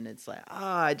And it's like,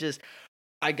 I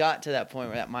got to that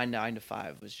point where my 9 to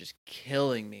 5 was just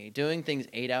killing me. Doing things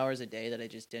 8 hours a day that I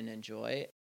just didn't enjoy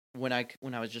when I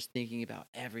was just thinking about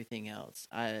everything else.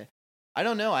 I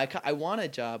don't know. I want a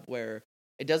job where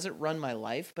it doesn't run my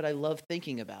life, but I love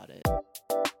thinking about it.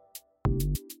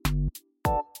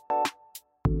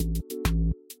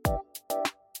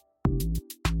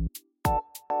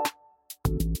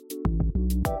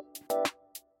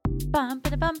 Bum,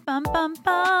 ba-da-bum, bum, bum,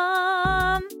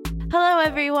 bum. Hello,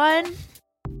 everyone.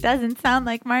 Doesn't sound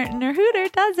like Martin or Hooter,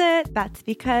 does it? That's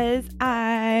because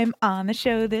I'm on the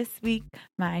show this week.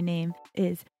 My name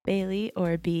is Bailey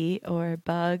or Bee or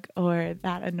Bug or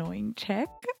that annoying chick.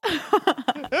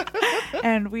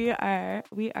 And we are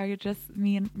just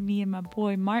me and my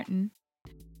boy Martin.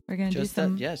 We're gonna do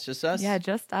some. Yeah, it's just us. Yeah,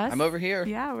 just us. I'm over here.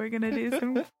 Yeah, we're gonna do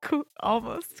some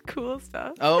almost cool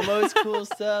stuff. Almost cool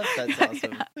stuff. That's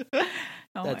awesome. Yeah.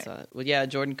 That's well, yeah.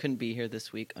 Jordan couldn't be here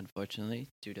this week, unfortunately,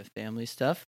 due to family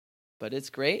stuff. But it's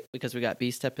great because we got B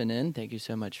stepping in. Thank you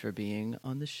so much for being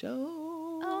on the show.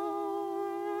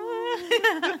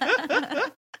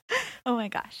 Oh my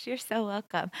gosh, you're so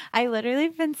welcome. I literally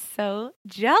have been so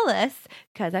jealous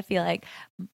because I feel like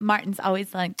Martin's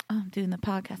always like, oh, I'm doing the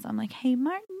podcast. I'm like, hey,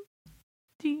 Martin,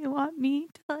 do you want me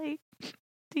to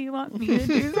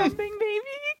do something,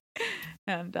 baby?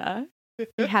 And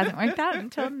it hasn't worked out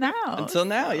until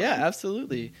now. Yeah,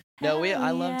 absolutely. No,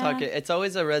 I love talking. It's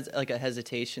always a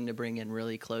hesitation to bring in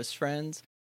really close friends,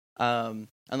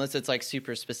 unless it's like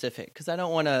super specific. Because I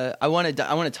don't want to. I want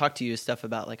to talk to you stuff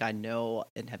about like I know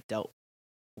and have dealt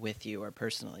with you or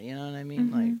personally. You know what I mean?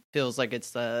 Mm-hmm. Like feels like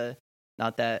it's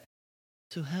not that.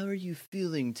 So how are you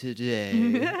feeling today?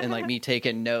 And like me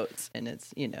taking notes, and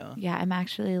it's Yeah, I'm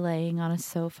actually laying on a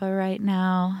sofa right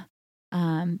now.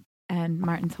 And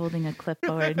Martin's holding a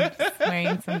clipboard,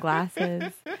 wearing some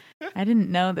glasses. I didn't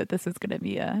know that this was going to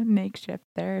be a makeshift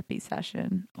therapy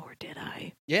session, or did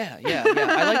I? Yeah.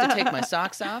 I like to take my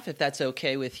socks off if that's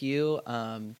okay with you.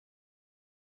 Oh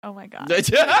my god!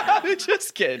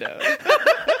 Just kidding.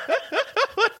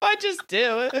 What if I just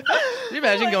do? Can you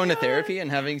imagine going to therapy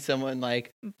and having someone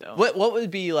like what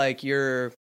would be like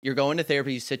you're going to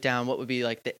therapy, you sit down, what would be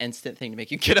like the instant thing to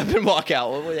make you get up and walk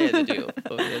out? What would they have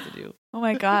to do? Oh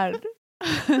my god.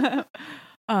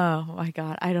 Oh my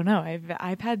god. I don't know.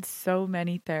 I've had so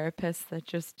many therapists that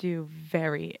just do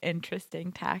very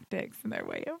interesting tactics in their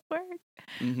way of work.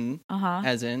 Mm-hmm.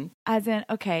 As in,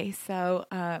 okay, so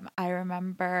I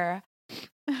remember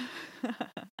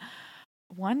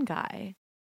one guy.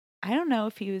 I don't know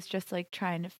if he was just like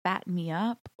trying to fatten me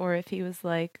up or if he was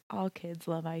like, all kids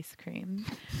love ice cream.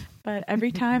 But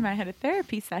every time I had a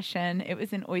therapy session, it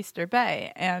was in Oyster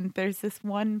Bay. And there's this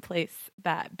one place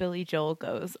that Billy Joel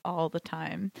goes all the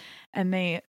time. And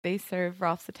they serve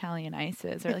Ralph's Italian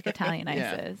Ices or like Italian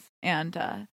Ices.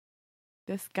 And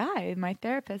this guy, my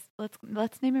therapist,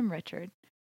 let's name him Richard.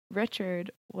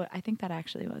 Richard, I think that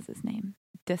actually was his name.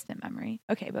 Distant memory.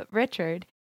 Okay, but Richard,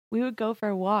 we would go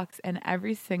for walks, and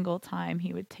every single time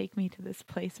he would take me to this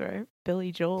place where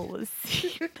Billy Joel was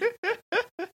seen.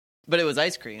 But it was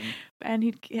ice cream. And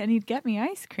he'd get me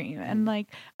ice cream. And like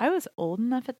I was old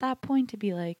enough at that point to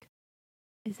be like,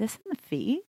 is this in the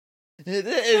fee? Is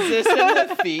this in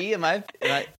the fee?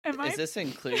 Is this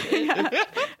included? Yeah.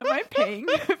 Am I paying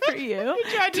for you? You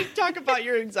tried to talk about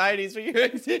your anxieties, but your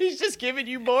anxiety's just giving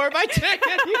you more by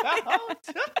taking you out.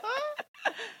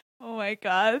 Oh my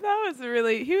god,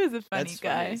 he was a funny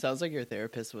guy. It sounds like your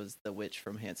therapist was the witch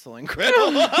from Hansel and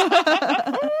Gretel.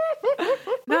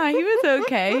 No, he was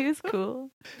okay. He was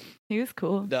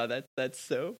cool. No, that's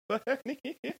so funny.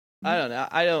 I don't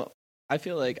know. I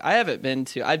feel like I haven't been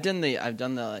to.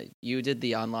 You did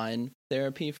the online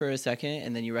therapy for a second,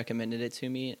 and then you recommended it to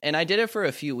me, and I did it for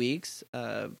a few weeks.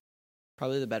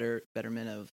 Probably the betterment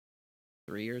of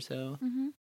 3 or so. Mm-hmm.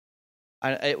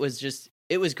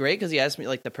 It was great because he asked me,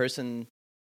 like, the person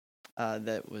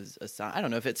that was assigned. I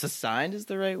don't know if it's assigned is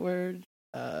the right word.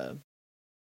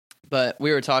 But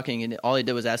we were talking, and all he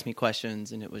did was ask me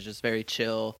questions, and it was just very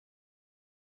chill.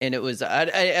 And it was,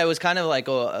 I was kind of like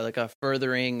a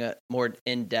furthering, more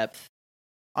in depth,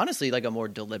 honestly, like a more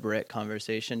deliberate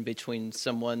conversation between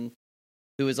someone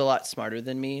who is a lot smarter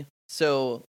than me.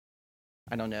 So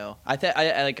I don't know.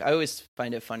 I always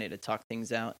find it funny to talk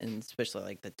things out, and especially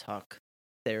like the talk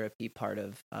therapy part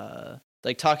of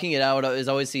like talking it out is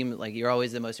always seem like you're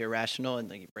always the most irrational, and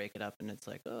like you break it up and it's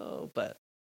like, oh, but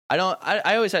I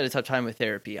always had a tough time with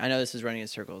therapy. I know this is running in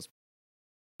circles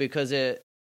because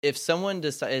if someone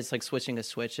decides, it's like switching a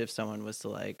switch. If someone was to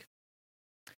like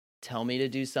tell me to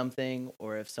do something,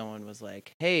 or if someone was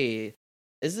like, hey,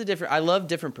 this is I love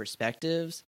different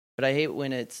perspectives, but I hate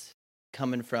when it's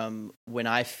coming from when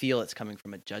I feel it's coming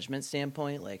from a judgment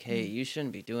standpoint, like, hey, you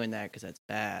shouldn't be doing that because that's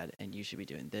bad and you should be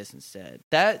doing this instead.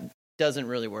 That doesn't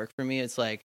really work for me. It's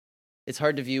like, it's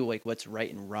hard to view like what's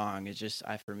right and wrong. It's just,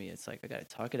 for me, it's like, I got to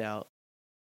talk it out.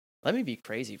 Let me be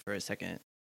crazy for a second.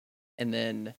 And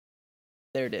then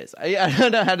there it is. I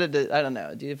don't know how to do, I don't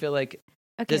know. Do you feel like,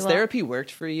 does therapy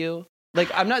worked for you? Like,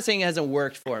 I'm not saying it hasn't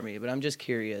worked for me, but I'm just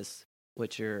curious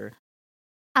what your...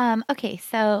 Okay,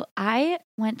 so I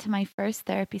went to my first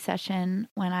therapy session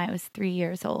when I was 3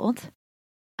 years old.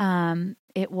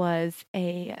 It was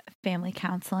a family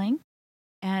counseling,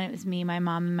 and it was me, my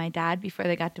mom, and my dad before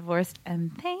they got divorced.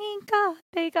 And thank God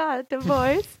they got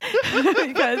divorced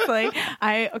because, like,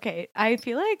 I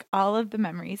feel like all of the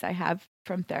memories I have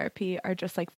from therapy are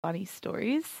just like funny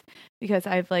stories because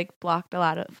I've like blocked a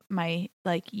lot of my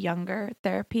like younger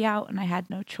therapy out, and I had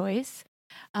no choice.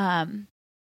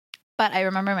 But I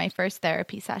remember my first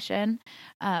therapy session,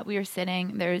 we were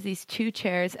sitting, there was these 2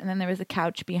 chairs and then there was a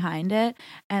couch behind it.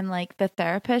 And like the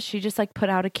therapist, she just like put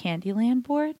out a Candyland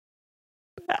board.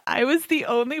 I was the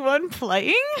only one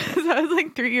playing. So I was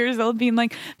like 3 years old being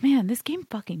like, man, this game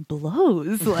fucking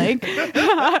blows. Like,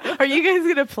 are you guys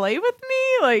going to play with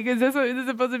me? Like, is this what this is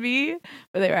supposed to be?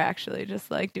 But they were actually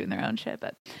just like doing their own shit.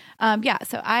 But yeah,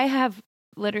 so I have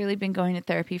literally been going to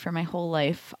therapy for my whole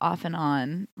life off and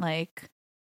on. Like,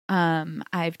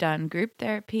 I've done group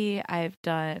therapy. I've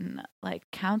done like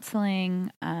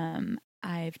counseling.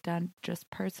 I've done just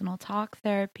personal talk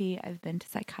therapy. I've been to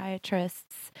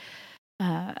psychiatrists.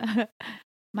 My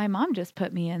mom just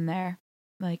put me in there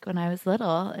like when I was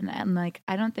little, and like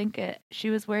I don't think she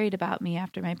was worried about me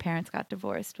after my parents got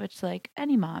divorced, which like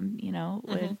any mom, you know,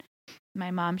 would.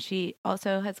 My mom, she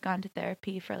also has gone to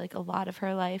therapy for like a lot of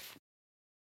her life.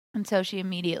 And so she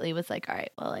immediately was like, all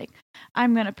right, well, like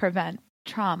I'm going to prevent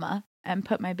trauma and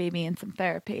put my baby in some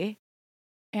therapy.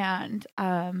 And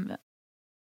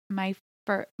my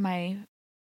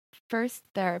first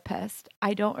therapist,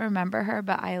 I don't remember her,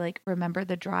 but I like remember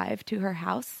the drive to her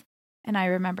house, and I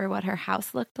remember what her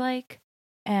house looked like,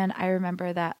 and I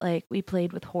remember that like we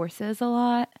played with horses a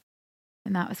lot,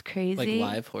 and that was crazy.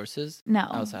 Like live horses? No.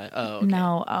 Outside? Oh, okay.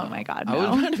 No. Oh my God, no. I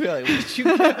was trying to be like, what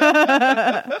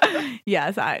you...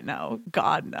 Yes, I know.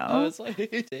 God, no. I was like,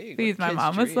 dang, please, my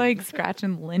mom was like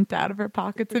scratching lint out of her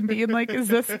pockets and being like, is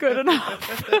this good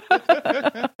enough?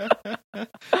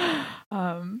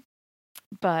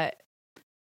 But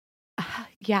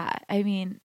yeah, I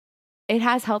mean, it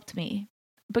has helped me.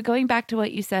 But going back to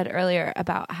what you said earlier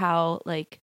about how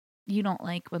like you don't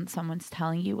like when someone's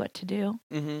telling you what to do.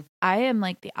 I am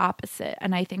like the opposite.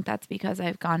 And I think that's because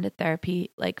I've gone to therapy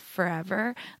like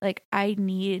forever. Like I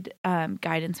need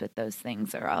guidance with those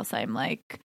things, or else I'm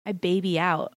like, I baby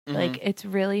out. Like it's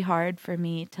really hard for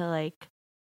me to like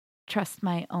trust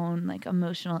my own like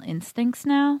emotional instincts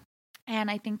now.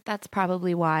 And I think that's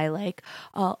probably why like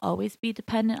I'll always be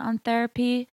dependent on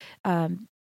therapy,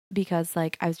 because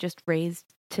like I was just raised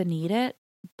to need it.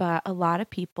 But a lot of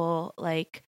people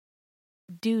like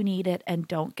do need it and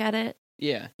don't get it.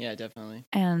 Yeah, definitely.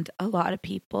 And a lot of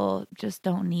people just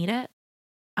don't need it.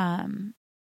 And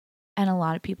a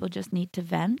lot of people just need to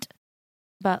vent.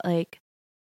 But like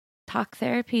talk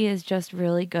therapy is just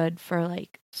really good for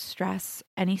like stress,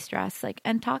 any stress. Like,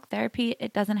 and talk therapy,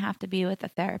 it doesn't have to be with a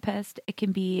therapist. It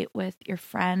can be with your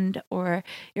friend or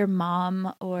your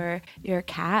mom or your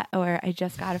cat, or I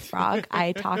just got a frog.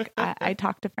 I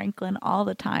talk to Franklin all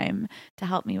the time to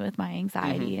help me with my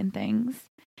anxiety and things.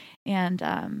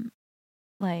 And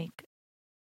like,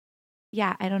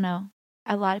 yeah, I don't know.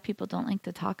 A lot of people don't like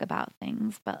to talk about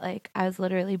things, but like I was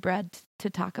literally bred to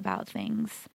talk about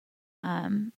things.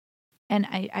 And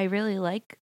I really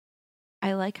like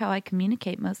how I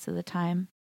communicate most of the time.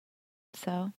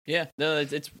 So yeah, no,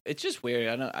 it's just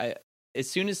weird. As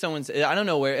soon as someone's, I don't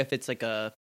know where, if it's like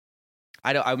I'm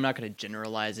not going to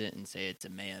generalize it and say it's a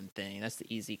man thing. That's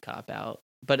the easy cop out.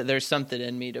 But there's something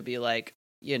in me to be like,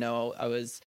 you know,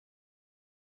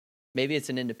 maybe it's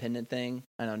an independent thing.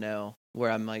 I don't know,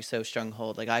 where I'm like so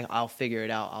stronghold. Like I'll figure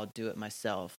it out. I'll do it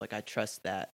myself. Like I trust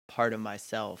that part of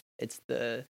myself.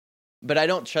 But I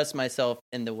don't trust myself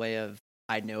in the way of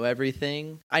I know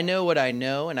everything. I know what I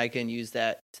know, and I can use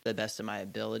that to the best of my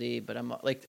ability. But I'm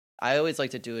like, I always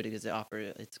like to do it because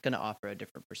it's going to offer a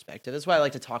different perspective. That's why I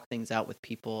like to talk things out with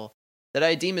people that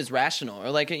I deem as rational,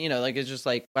 or like, you know, like it's just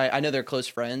like I know they're close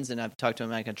friends, and I've talked to them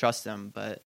and I can trust them.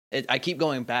 But I keep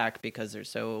going back because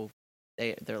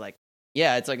they're like,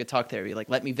 yeah, it's like a talk therapy. Like,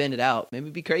 let me vent it out.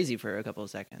 Maybe be crazy for a couple of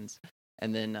seconds,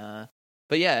 and then.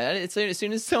 But yeah, it's as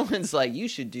soon as someone's like, you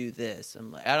should do this,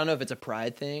 I'm like, I don't know if it's a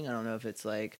pride thing. I don't know if it's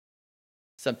like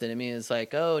something to me. It's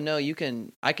like, oh no,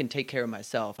 I can take care of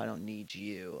myself. I don't need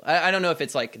you. I don't know if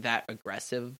it's like that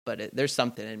aggressive, but there's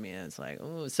something in me. And it's like,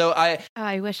 oh, so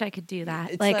I wish I could do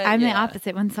that. It's Like, like, I'm the yeah.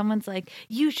 opposite. When someone's like,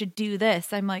 you should do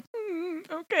this, I'm like,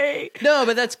 okay. No,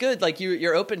 but that's good. Like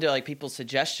you're open to like people's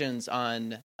suggestions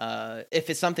on if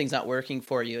it's something's not working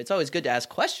for you. It's always good to ask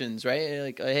questions, right?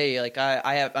 Like, hey, like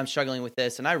I'm struggling with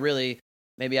this, and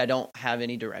maybe I don't have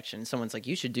any direction. Someone's like,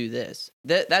 you should do this.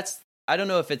 That's I don't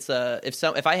know if it's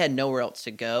if I had nowhere else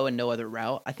to go and no other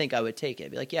route, I think I would take it.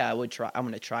 I'd be like, yeah, I would try. I'm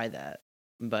going to try that.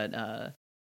 But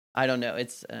I don't know.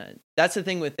 It's that's the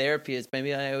thing with therapy is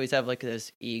maybe I always have like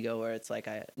this ego where it's like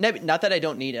not that I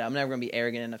don't need it. I'm never going to be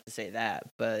arrogant enough to say that,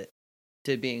 but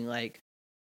to being like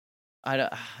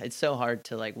it's so hard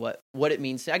to like what it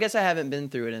means. I guess I haven't been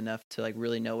through it enough to like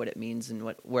really know what it means and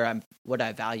what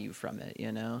I value from it,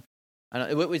 you know.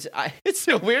 It's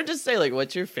so weird to say like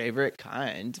what's your favorite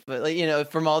kind, but like, you know,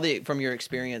 from your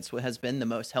experience, what has been the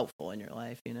most helpful in your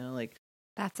life, you know, like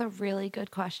That's a really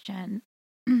good question.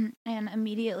 And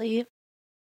immediately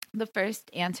the first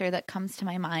answer that comes to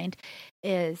my mind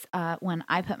is when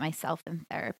I put myself in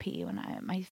therapy.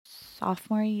 My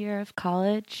sophomore year of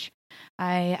college,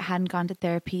 I hadn't gone to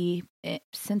therapy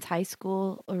since high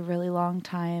school, a really long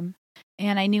time,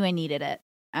 and I knew I needed it.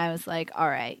 I was like, all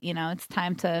right, you know, it's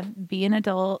time to be an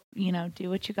adult, you know, do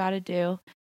what you got to do.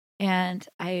 And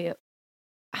I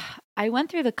went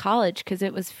through the college because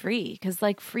it was free, because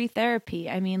like free therapy.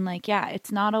 I mean, like, yeah,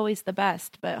 it's not always the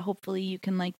best, but hopefully you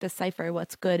can like decipher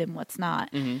what's good and what's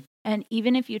not. Mm-hmm. And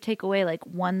even if you take away like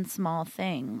one small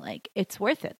thing, like it's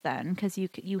worth it then, because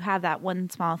you have that one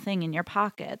small thing in your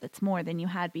pocket that's more than you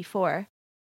had before.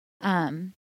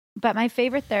 But my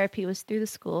favorite therapy was through the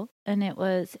school, and it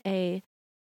was a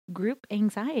group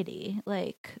anxiety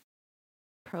like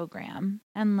program.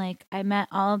 And like I met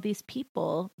all of these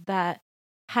people that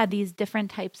had these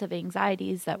different types of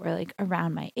anxieties that were like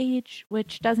around my age,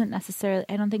 which doesn't necessarily,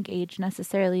 I don't think age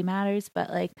necessarily matters, but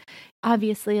like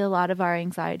obviously a lot of our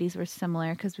anxieties were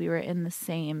similar because we were in the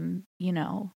same, you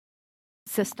know,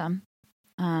 system.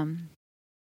 And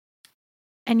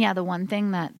yeah, the one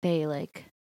thing that they like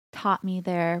taught me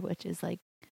there, which is like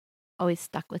always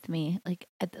stuck with me, like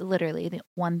literally the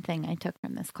one thing I took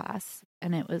from this class,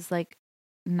 and it was like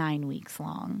 9 weeks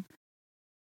long.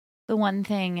 The one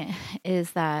thing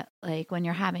is that like when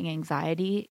you're having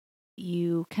anxiety,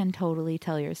 you can totally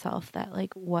tell yourself that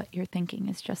like what you're thinking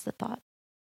is just a thought.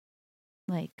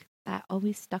 Like that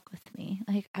always stuck with me.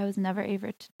 Like I was never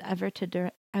able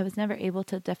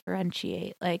to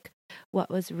differentiate like what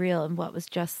was real and what was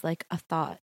just like a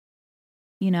thought.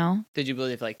 You know? Did you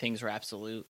believe like things were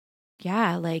absolute?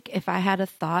 Yeah, like if I had a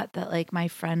thought that like my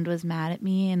friend was mad at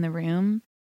me in the room,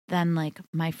 then like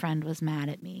my friend was mad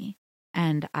at me.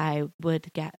 And I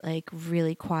would get like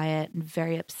really quiet and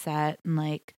very upset and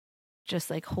like just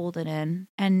like hold it in.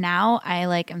 And now I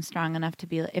like am strong enough to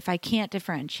be like, if I can't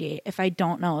differentiate, if I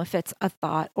don't know if it's a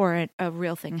thought or a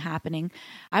real thing happening,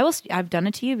 I've done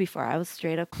it to you before. I will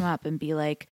straight up come up and be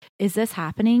like, is this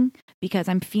happening? Because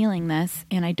I'm feeling this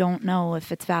and I don't know if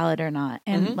it's valid or not.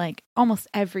 And like almost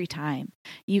every time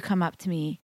you come up to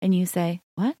me and you say,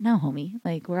 what? No, homie,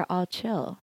 like we're all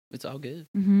chill. It's all good.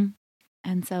 Mm-hmm.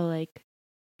 And so like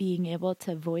being able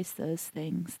to voice those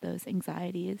things, those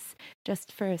anxieties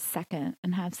just for a second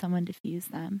and have someone diffuse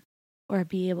them or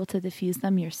be able to diffuse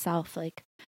them yourself, like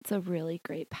it's a really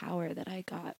great power that I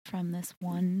got from this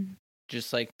one.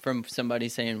 Just like from somebody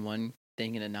saying one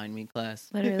thing in a 9-week class.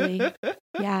 Literally.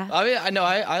 Yeah. I mean, I know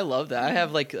I love that. I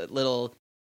have like little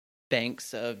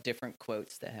banks of different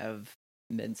quotes that have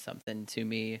meant something to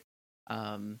me.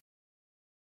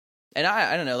 And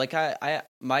I don't know, like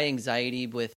my anxiety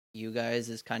with you guys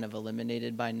is kind of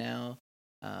eliminated by now.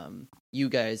 You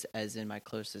guys as in my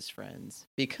closest friends,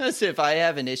 because if I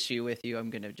have an issue with you, I'm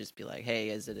going to just be like, hey,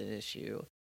 is it an issue?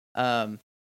 But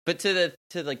to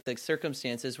like the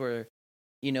circumstances where,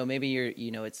 you know, maybe you're,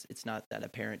 you know, it's not that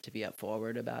apparent to be up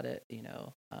forward about it, you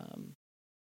know.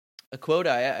 A quote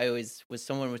I always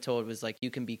someone was told was like,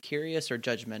 you can be curious or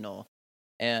judgmental.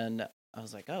 And I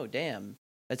was like, oh, damn.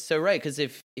 That's so right, because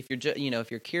if you're if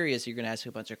you're curious, you're gonna ask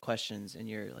a bunch of questions, and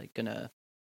you're like gonna,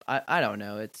 I don't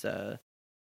know. It's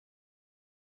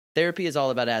therapy is all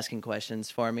about asking questions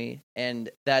for me, and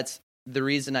that's the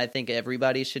reason I think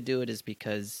everybody should do it, is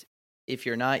because if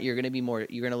you're not, you're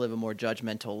gonna live a more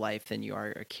judgmental life than you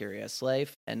are a curious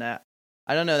life, and I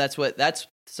don't know. That's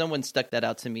someone stuck that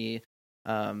out to me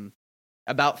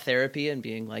about therapy and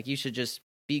being like, you should just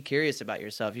be curious about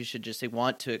yourself. You should just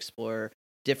want to explore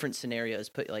different scenarios,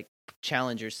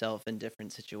 challenge yourself in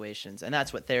different situations. And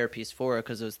that's what therapy is for,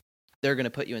 because they're going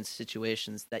to put you in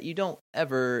situations that you don't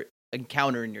ever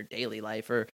encounter in your daily life,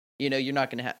 or you're not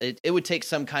going to have it would take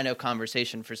some kind of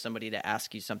conversation for somebody to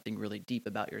ask you something really deep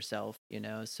about yourself,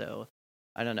 so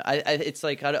I don't know. It's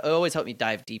like it always helped me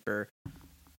dive deeper,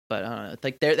 but I don't know,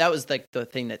 like that was like the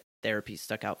thing that therapy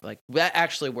stuck out, like that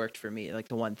actually worked for me. Like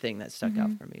the one thing that stuck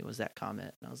out for me was that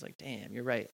comment, and I was like, damn, you're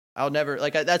right. I'll never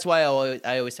that's why I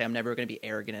always say I'm never going to be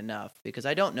arrogant enough, because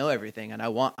I don't know everything, and I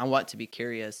want to be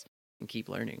curious and keep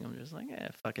learning. I'm just like,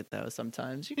 fuck it though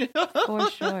sometimes. For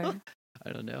sure. I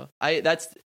don't know. I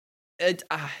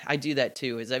do that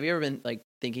too. Have you ever been like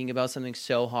thinking about something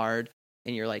so hard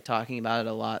and you're like talking about it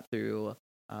a lot through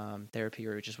therapy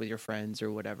or just with your friends or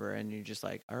whatever, and you're just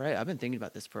like, all right, I've been thinking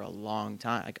about this for a long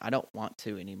time. Like, I don't want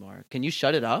to anymore. Can you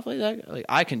shut it off like that? Like,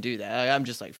 I can do that. I'm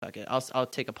just like, fuck it. I'll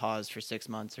take a pause for 6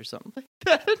 months or something like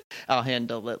that. I'll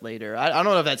handle it later. I don't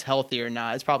know if that's healthy or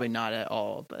not. It's probably not at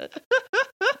all, but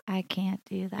I can't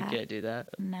do that. You can't do that?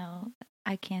 No,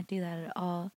 I can't do that at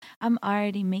all. I'm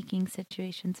already making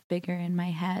situations bigger in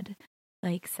my head.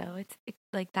 Like, so it's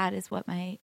like that is what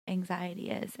my anxiety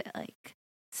is. It like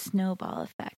snowball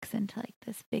effects into like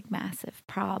this big massive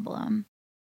problem.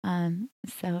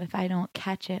 So if I don't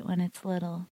catch it when it's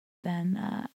little, then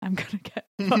I'm gonna get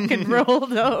fucking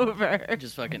rolled over.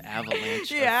 Just fucking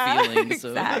avalanche yeah, of feelings.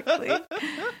 Exactly.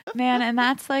 Man, and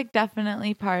that's like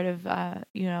definitely part of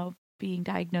being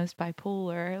diagnosed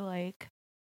bipolar. Like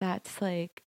that's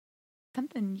like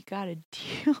something you gotta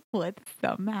deal with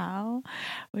somehow,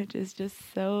 which is just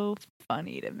so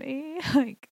funny to me.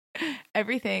 Like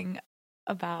everything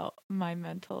about my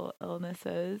mental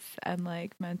illnesses and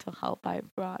like mental health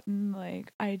I've brought in,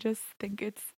 like I just think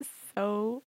it's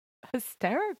so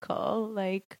hysterical.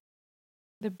 Like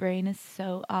the brain is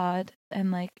so odd,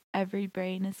 and like every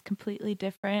brain is completely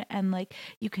different, and like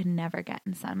you can never get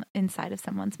inside of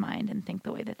someone's mind and think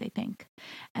the way that they think,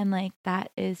 and like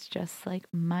that is just like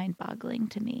mind-boggling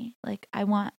to me. Like I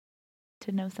want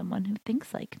to know someone who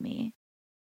thinks like me.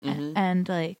 And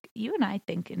like you and I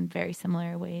think in very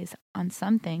similar ways on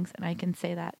some things, and I can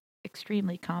say that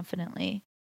extremely confidently,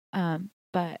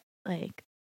 but like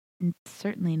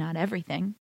certainly not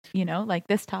everything. Like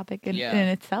this topic in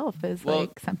itself is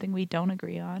like something we don't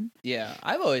agree on. Yeah,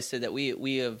 I've always said that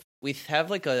we have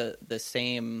like the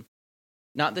same,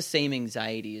 not the same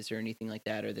anxieties or anything like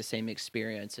that, or the same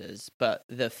experiences, but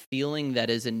the feeling that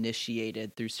is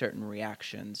initiated through certain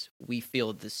reactions, we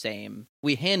feel the same.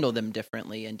 We handle them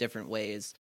differently in different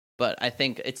ways, but I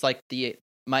think it's like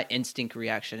my instinct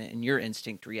reaction and your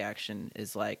instinct reaction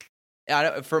is like,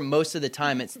 for most of the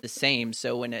time it's the same.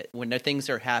 So when the things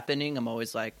are happening, I'm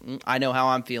always like, I know how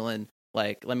I'm feeling.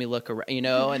 Like, let me look around,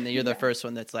 and then you're the first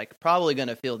one that's like probably going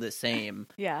to feel the same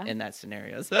in that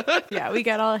scenario. So yeah, we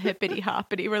got all hippity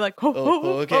hoppity. We're like,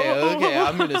 okay,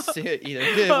 I'm going to see it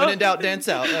either. When in doubt, dance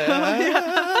out.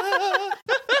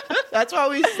 That's why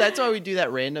we do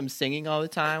that random singing all the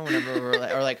time whenever we're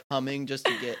like, or like humming just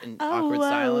to get an awkward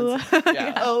silence.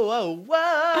 Yeah. Oh,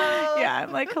 whoa. Yeah,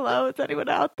 I'm like, hello, is anyone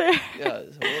out there? Yeah,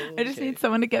 I just need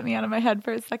someone to get me out of my head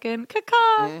for a second.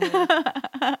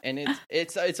 Caca. And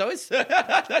it's always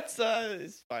that's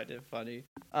it's funny.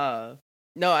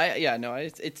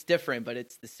 It's different, but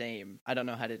it's the same. I don't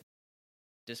know how to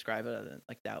describe it other than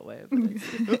like that way.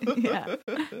 But yeah.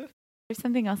 There's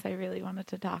something else I really wanted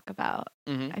to talk about.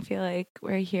 I feel like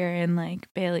we're here in like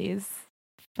Bailey's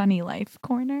funny life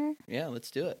corner. Yeah,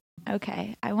 let's do it.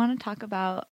 Okay, I want to talk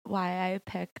about why I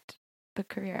picked the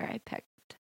career I picked.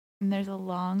 And there's a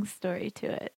long story to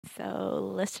it.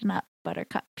 So listen up,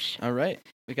 buttercups. All right.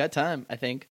 We got time, I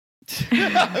think.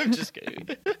 I'm just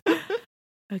kidding.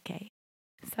 Okay.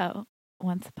 So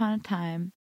once upon a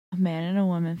time, a man and a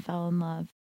woman fell in love,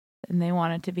 and they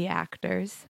wanted to be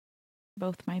actors.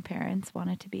 Both my parents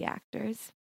wanted to be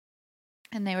actors.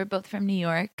 And they were both from New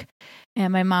York.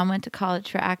 And my mom went to college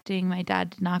for acting. My dad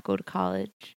did not go to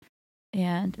college.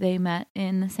 And they met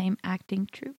in the same acting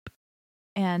troupe.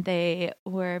 And they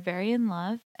were very in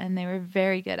love. And they were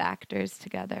very good actors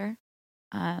together.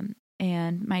 And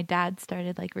my dad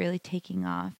started like really taking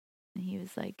off. And he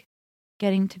was like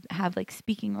getting to have like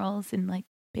speaking roles in like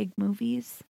big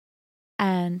movies.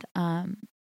 And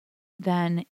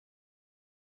then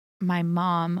my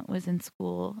mom was in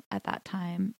school at that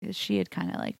time. She had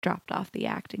kind of like dropped off the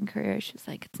acting career. She was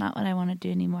like, it's not what I want to do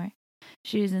anymore.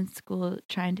 She was in school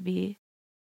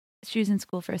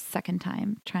for a second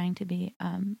time trying to be,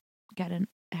 get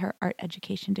her art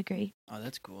education degree. Oh,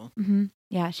 that's cool.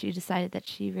 Yeah. She decided that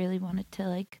she really wanted to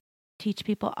like teach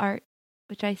people art,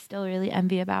 which I still really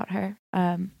envy about her.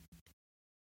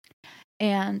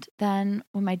 And then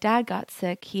when my dad got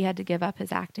sick, he had to give up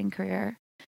his acting career.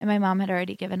 And my mom had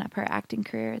already given up her acting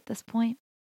career at this point.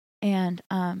 And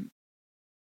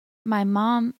my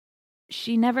mom,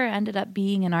 she never ended up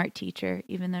being an art teacher,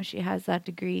 even though she has that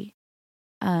degree.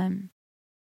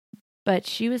 But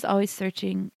she was always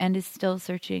searching and is still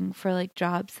searching for like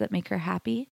jobs that make her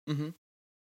happy. Mm-hmm.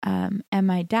 And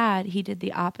my dad, he did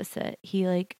the opposite. He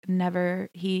like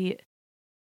the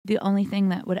only thing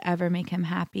that would ever make him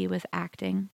happy was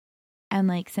acting. And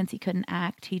like, since he couldn't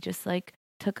act, he just like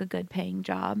took a good paying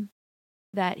job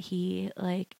that he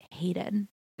like hated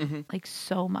like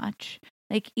so much.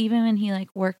 Like even when he like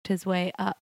worked his way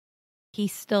up, he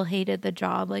still hated the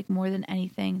job like more than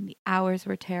anything. The hours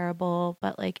were terrible,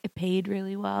 but like it paid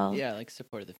really well. Yeah, like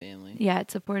supported the family. Yeah,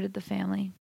 it supported the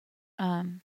family. But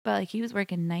like he was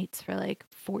working nights for like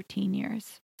 14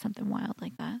 years, something wild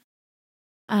like that.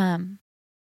 And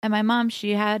my mom,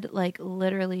 she had like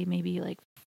literally maybe like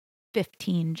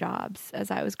 15 jobs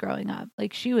as I was growing up.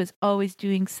 Like she was always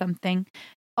doing something,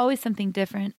 always something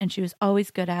different, and she was always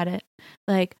good at it.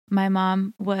 Like my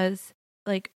mom was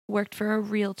like worked for a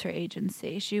realtor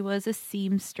agency. She was a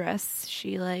seamstress.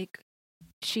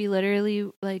 She literally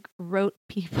like wrote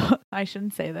people, I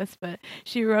shouldn't say this, but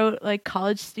she wrote like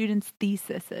college students'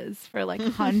 theses for like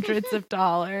hundreds of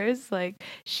dollars. Like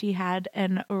she had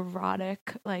an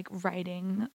erotic like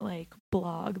writing like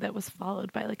blog that was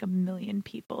followed by like 1 million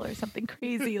people or something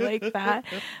crazy like that.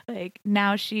 Like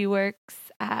now she worked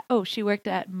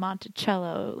at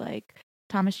Monticello, like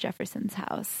Thomas Jefferson's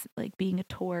house, like being a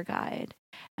tour guide.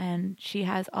 And she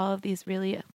has all of these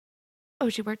really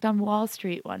she worked on Wall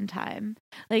Street one time.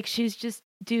 Like she's just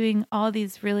doing all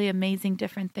these really amazing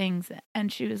different things.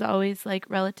 And she was always like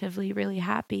relatively really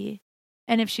happy.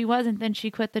 And if she wasn't, then she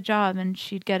quit the job and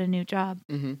she'd get a new job.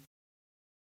 Mm-hmm.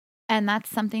 And that's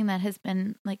something that has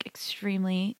been like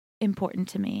extremely important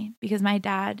to me because my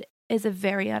dad is a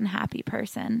very unhappy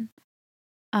person.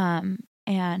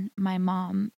 And my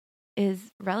mom is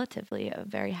relatively a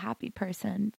very happy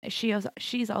person.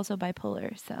 She's also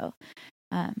bipolar, so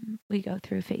we go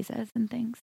through phases and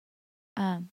things.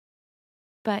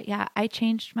 But yeah, I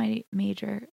changed my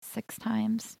major 6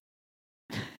 times.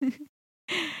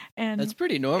 And that's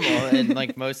pretty normal in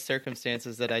like most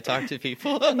circumstances that I talk to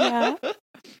people. Yeah.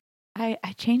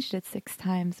 I changed it 6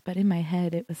 times, but in my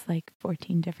head it was like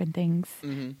 14 different things.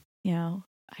 Mm-hmm. You know,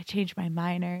 I changed my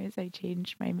minors, I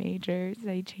changed my majors,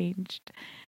 I changed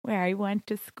where I went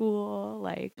to school,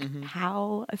 like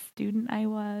how a student I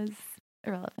was.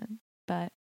 Irrelevant.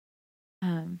 But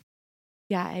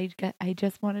yeah, I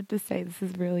just wanted to say this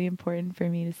is really important for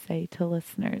me to say to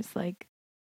listeners, like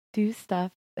do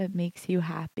stuff that makes you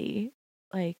happy.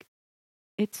 Like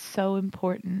it's so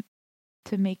important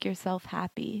to make yourself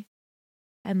happy.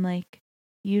 And like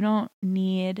you don't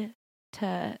need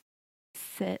to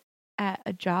sit at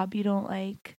a job you don't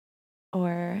like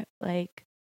or like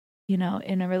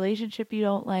in a relationship you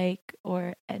don't like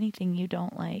or anything you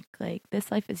don't like. Like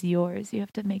this life is yours. You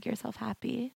have to make yourself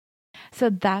happy. So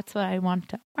that's what I want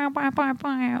to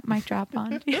mic drop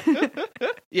on.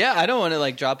 Yeah, I don't want to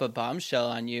like drop a bombshell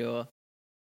on you,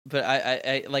 but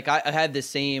I had the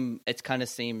same. It's kind of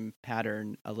same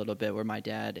pattern a little bit where my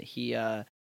dad he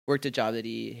worked a job that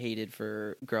he hated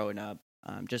for growing up,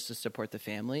 just to support the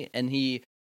family, and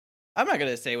I'm not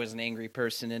gonna say was an angry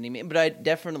person but I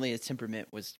definitely his temperament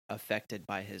was affected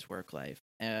by his work life,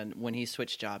 and when he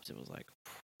switched jobs, it was like.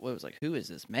 Who is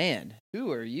this man?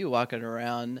 Who are you walking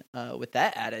around with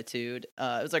that attitude?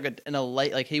 It was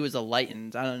like he was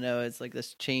enlightened. I don't know. It's like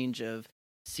this change of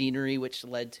scenery, which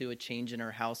led to a change in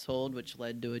our household, which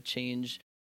led to a change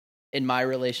in my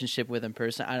relationship with him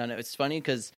personally. I don't know. It's funny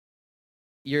because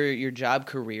your job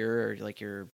career or like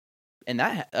and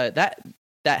that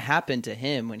happened to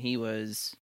him when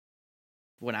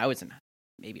I was in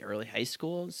maybe early high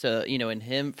school. So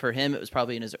for him it was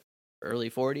probably in his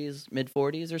early 40s, mid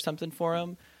 40s or something for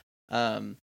him.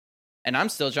 And I'm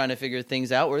still trying to figure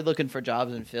things out. We're looking for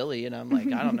jobs in Philly and I'm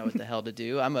like, I don't know what the hell to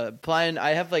do.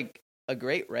 I have like a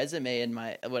great resume in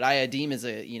what I deem as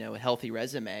a, healthy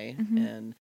resume.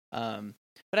 And,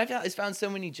 but I found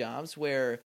so many jobs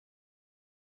where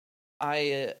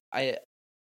there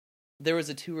was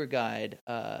a tour guide,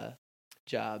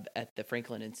 job at the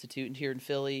Franklin Institute here in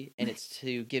Philly, and it's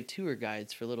to give tour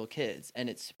guides for little kids, and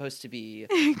it's supposed to be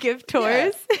give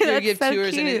tours. Yeah, give so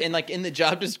tours, and like in the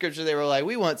job description, they were like,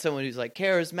 "We want someone who's like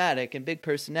charismatic and big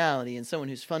personality, and someone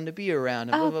who's fun to be around."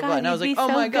 And blah blah blah. And I was like, "Oh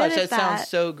my gosh, that sounds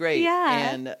so great!"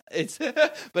 Yeah, and it's,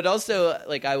 but also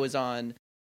like I was on,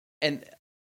 and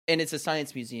it's a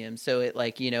science museum, so it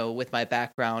like with my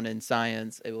background in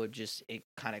science, it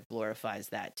kind of glorifies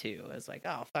that too. I was like,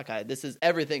 oh fuck, this is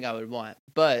everything I would want.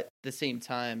 But at the same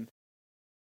time,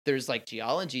 there's like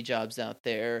geology jobs out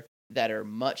there that are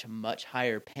much, much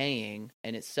higher paying.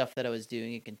 And it's stuff that I was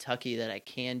doing in Kentucky that I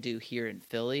can do here in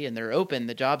Philly, and they're open.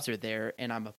 The jobs are there,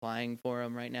 and I'm applying for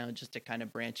them right now just to kind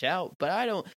of branch out.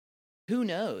 But who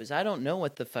knows? I don't know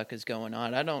what the fuck is going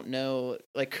on. I don't know.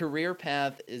 Like, career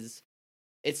path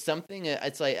it's something.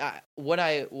 It's like what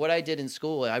I did in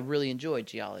school. I really enjoyed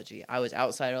geology. I was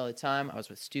outside all the time. I was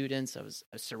with students. I was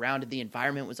surrounded. The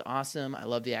environment was awesome. I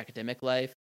loved the academic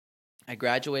life. I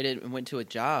graduated and went to a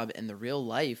job, and the real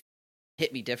life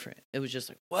hit me different. It was just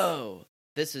like, whoa,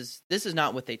 this is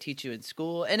not what they teach you in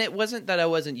school. And it wasn't that I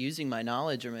wasn't using my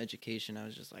knowledge or my education. I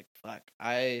was just like, fuck,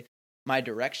 my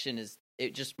direction is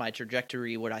it just my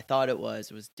trajectory. What I thought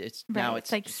it's right. now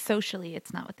it's like socially,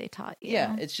 it's not what they taught you.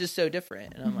 Yeah, it's just so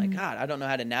different. And I'm like, God, I don't know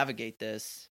how to navigate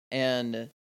this.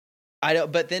 And I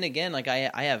don't. But then again, like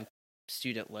I have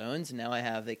student loans, and now I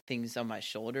have like things on my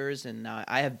shoulders, and now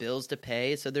I have bills to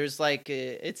pay. So there's like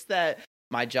it's that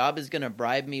my job is going to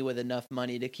bribe me with enough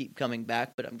money to keep coming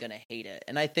back, but I'm going to hate it.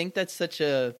 And I think that's such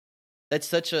a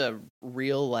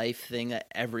real life thing that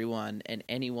everyone and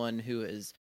anyone who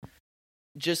is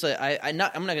just I'm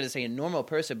not going to say a normal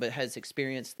person, but has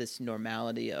experienced this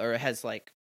normality, or has like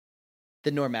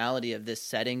the normality of this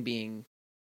setting being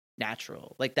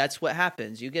natural. Like, that's what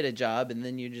happens. You get a job, and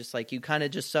then you just like, you kind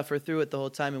of just suffer through it the whole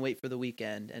time and wait for the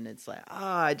weekend. And it's like,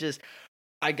 I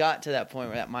got to that point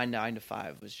where my 9 to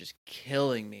 5 was just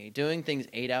killing me, doing things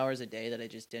 8 hours a day that I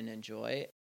just didn't enjoy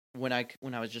when I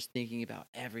was just thinking about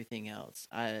everything else.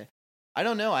 I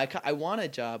don't know. I want a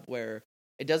job where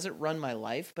it doesn't run my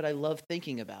life, but I love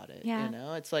thinking about it. Yeah. You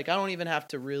know, it's like, I don't even have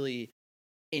to really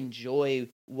enjoy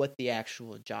what the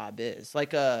actual job is.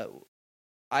 Like,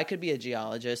 I could be a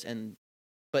geologist,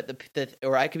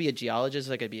 or I could be a geologist,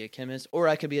 I could be a chemist, or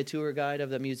I could be a tour guide of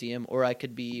the museum, or I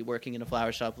could be working in a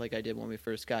flower shop like I did when we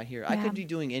first got here. Yeah. I could be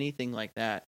doing anything like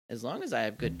that as long as I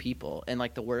have good people, and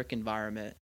like the work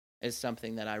environment is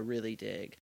something that I really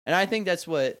dig. And I think that's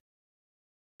what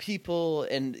people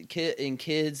and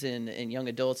kids and young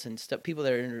adults and stuff, people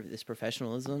that are into this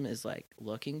professionalism, is like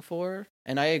looking for.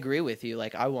 And I agree with you.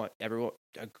 Like, I want everyone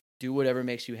to do whatever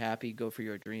makes you happy, go for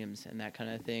your dreams and that kind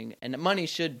of thing. And money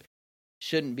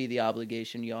shouldn't be the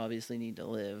obligation. You obviously need to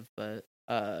live, but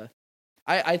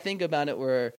I think about it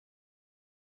where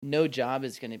no job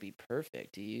is going to be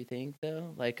perfect. Do you think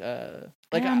though? Like I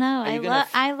don't know.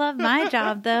 I love my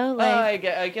job though. Like,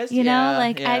 I guess you know,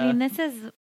 like yeah. I mean, this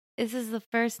is the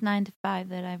first 9 to 5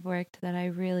 that I've worked that I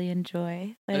really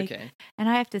enjoy. Like, okay. And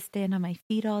I have to stand on my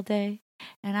feet all day,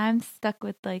 and I'm stuck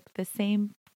with like the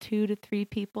same 2 to 3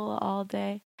 people all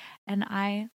day, and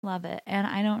I love it. And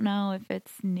I don't know if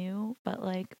it's new, but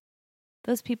like,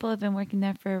 those people have been working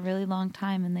there for a really long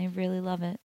time, and they really love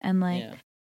it. And like, yeah.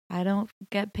 I don't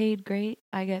get paid great.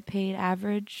 I get paid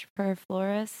average for a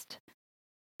florist,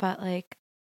 but like,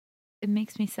 it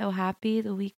makes me so happy.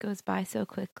 The week goes by so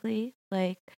quickly.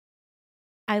 Like,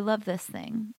 I love this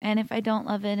thing. And if I don't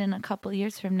love it in a couple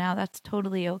years from now, that's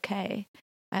totally okay.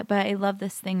 But I love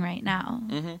this thing right now.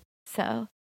 Mm-hmm. So,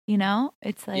 you know,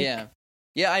 it's like,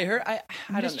 yeah, I heard.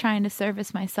 I'm just trying to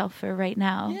service myself for right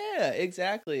now. Yeah,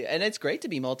 exactly. And it's great to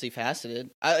be multifaceted.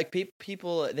 I like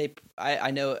people.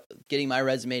 I know, getting my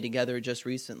resume together just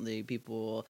recently,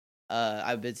 people.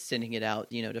 I've been sending it out,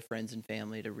 you know, to friends and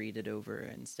family to read it over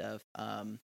and stuff.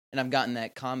 And I've gotten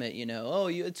that comment, you know,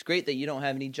 it's great that you don't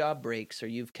have any job breaks, or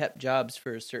you've kept jobs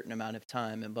for a certain amount of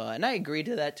time, and I agree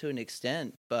to that to an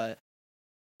extent. But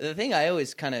the thing I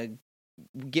always kind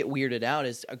of get weirded out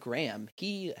is Graham.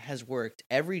 He has worked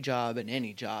every job and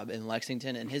any job in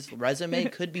Lexington, and his resume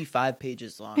could be 5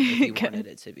 pages long if he wanted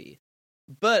it to be.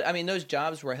 But I mean, those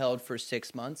jobs were held for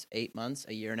 6 months, 8 months,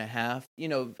 a year and a half. You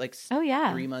know, like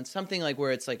 3 months, something like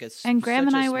where it's like a. And Graham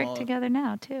and I work together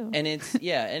now too. And it's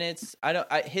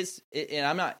and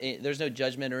I'm not. There's no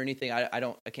judgment or anything.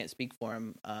 I can't speak for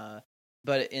him.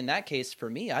 But in that case, for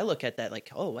me, I look at that like,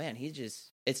 oh man,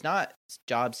 it's not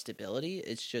job stability.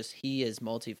 It's just he is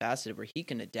multifaceted, where he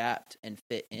can adapt and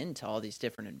fit into all these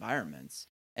different environments.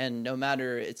 And no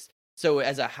matter so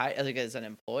as an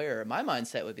employer, my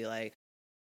mindset would be like,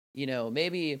 you know,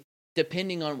 maybe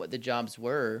depending on what the jobs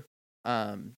were,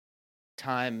 time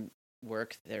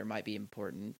work there might be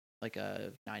important, like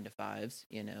 9 to 5s,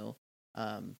 you know.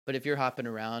 But if you're hopping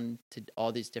around to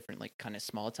all these different like kind of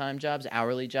small time jobs,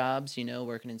 hourly jobs, you know,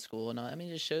 working in school and all, I mean,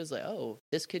 it just shows like, oh,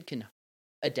 this kid can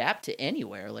adapt to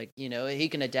anywhere. Like, you know, he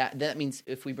can adapt. That means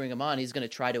if we bring him on, he's going to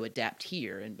try to adapt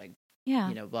here and like,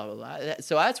 you know, blah, blah, blah.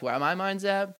 So that's where my mind's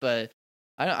at. But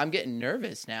I'm getting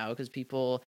nervous now because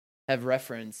people have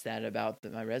referenced that about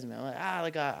my resume. I'm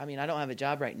like, I mean, I don't have a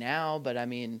job right now, but I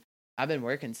mean, I've been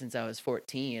working since I was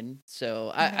 14. So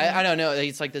I don't know.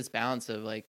 It's like this balance of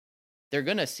like, they're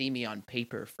gonna see me on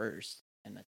paper first,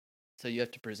 and so you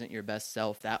have to present your best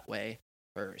self that way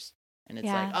first. And it's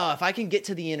like, oh, if I can get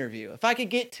to the interview, I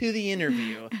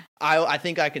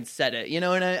think I can set it. You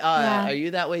know, and are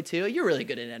you that way too? You're really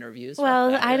good at interviews.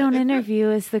 Well, I don't interview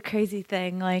is the crazy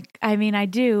thing. Like, I mean, I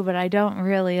do, but I don't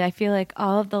really. I feel like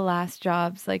all of the last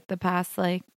jobs, like the past,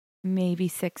 like maybe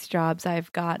 6 jobs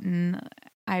I've gotten,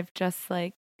 I've just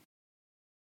like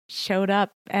showed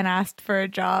up and asked for a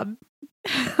job.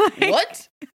 What?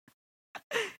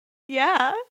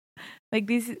 Yeah. Like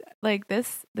this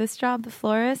job, the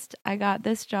florist, I got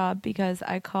this job because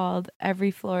I called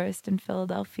every florist in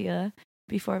Philadelphia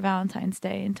before Valentine's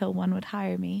Day until one would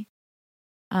hire me.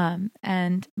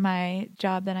 And my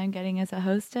job that I'm getting as a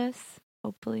hostess,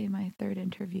 hopefully my third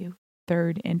interview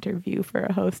for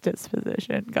a hostess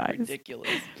position, guys. Ridiculous.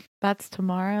 That's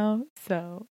tomorrow.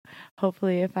 So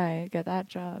hopefully if I get that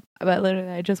job. But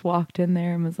literally I just walked in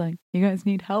there and was like, you guys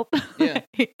need help? Yeah.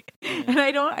 And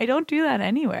I don't do that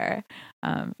anywhere.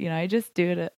 I just do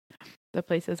it at the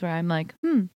places where I'm like,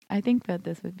 I think that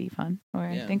this would be fun, or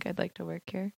I think I'd like to work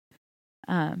here.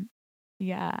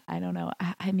 Yeah, I don't know.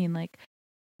 I mean, like,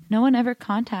 no one ever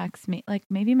contacts me. Like,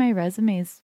 maybe my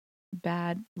resume's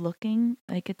bad looking.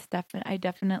 Like, it's I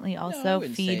definitely also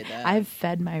feed. I've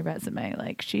fed my resume.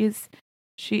 Like, she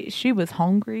was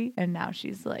hungry and now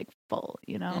she's like full,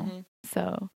 Mm-hmm.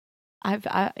 So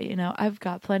I've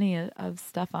got plenty of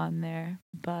stuff on there,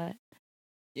 but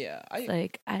yeah, I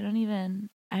don't even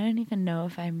know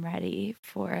if I'm ready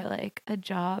for like a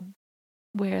job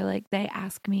where like they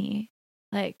ask me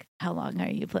like, how long are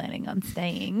you planning on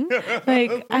staying?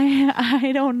 Like,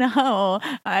 I don't know.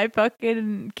 I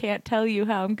fucking can't tell you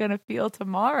how I'm gonna feel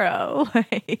tomorrow.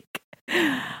 Like,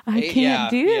 I can't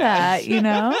do that,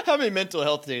 How many mental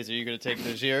health days are you going to take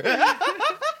this year?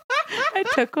 I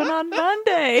took one on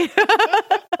Monday.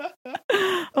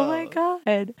 Oh my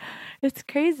God. It's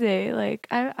crazy. Like,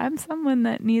 I'm someone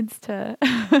that needs to,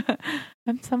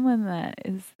 I'm someone that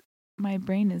my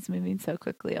brain is moving so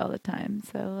quickly all the time.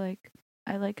 So, like,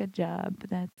 I like a job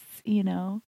that's,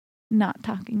 not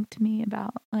talking to me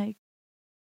about, like,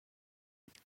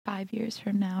 5 years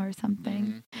from now or something.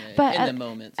 Mm-hmm. Yeah, but in the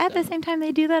moment. At the same time,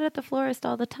 they do that at the florist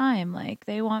all the time. Like,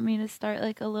 they want me to start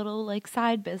like a little like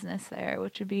side business there,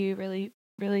 which would be really,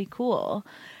 really cool.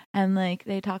 And like,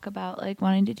 they talk about like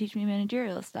wanting to teach me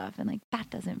managerial stuff, and like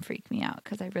that doesn't freak me out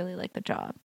because I really like the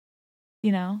job,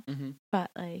 Mm-hmm.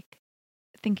 But like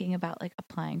thinking about like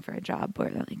applying for a job where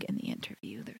they're like in the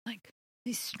interview, they're like,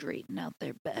 they straighten out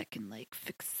their back and like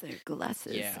fix their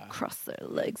glasses, cross their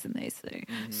legs, and they say,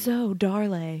 "So,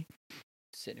 Darley,"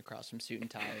 sitting across from suit and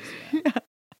ties. Yeah.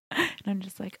 And I'm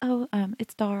just like, "Oh,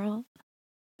 it's Darl."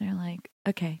 They're like,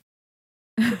 "Okay,"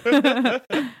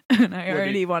 and I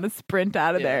already want to sprint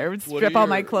out of there, strip all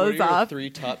my clothes off.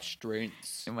 3 top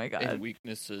strengths. Oh my God! And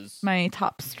weaknesses. My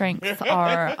top strengths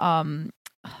are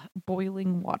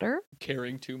boiling water,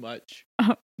 carrying too much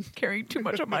on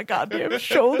my goddamn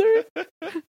shoulder,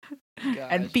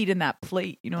 and feeding that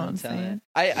plate. You know what I'm saying?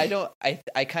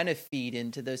 I kind of feed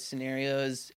into those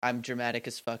scenarios. I'm dramatic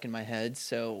as fuck in my head,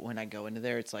 so when I go into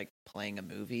there, it's like playing a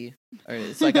movie, or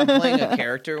it's like I'm playing a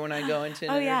character when I go into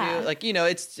an interview. Yeah. Like,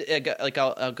 it's like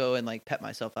I'll go and like pep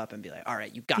myself up and be like, all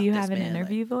right, you got this. Do you have an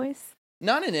interview voice?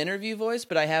 Not an interview voice,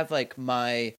 but I have like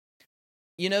my.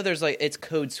 There's like, it's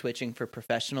code switching for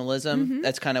professionalism. Mm-hmm.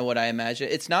 That's kind of what I imagine.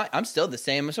 It's not, I'm still the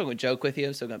same. I'm still going to joke with you.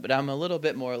 I'm still going, but I'm a little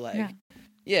bit more like, like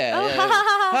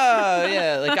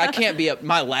I can't be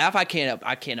my laugh. I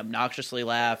can't obnoxiously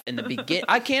laugh in the begin.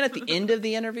 I can at the end of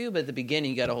the interview, but at the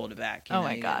beginning you got to hold it back.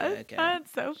 My God. Okay.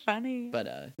 That's so funny.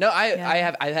 But no,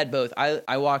 I've had both.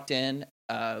 I walked in,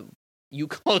 you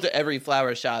called every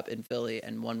flower shop in Philly,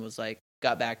 and one was like,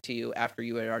 got back to you after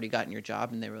you had already gotten your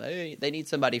job, and they were like, hey, they need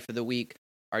somebody for the week.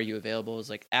 Are you available? I was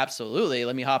like, absolutely.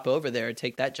 Let me hop over there and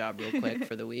take that job real quick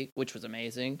for the week, which was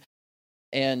amazing.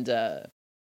 And I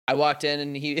walked in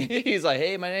and he's like,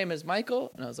 hey, my name is Michael.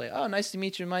 And I was like, oh, nice to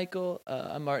meet you, Michael.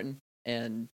 I'm Martin.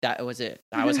 And that was it.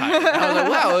 I was hired. I was like,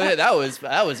 wow,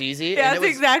 that was easy. Yeah, that's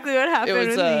exactly what happened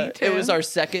with me, too. It was our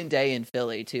second day in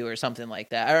Philly, too, or something like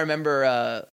that. I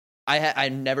remember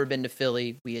I'd never been to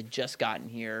Philly. We had just gotten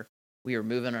here. We were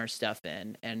moving our stuff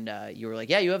in, and you were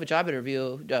like, yeah, you have a job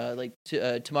interview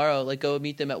tomorrow. Like, go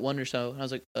meet them at 1 or so. And I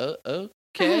was like, okay.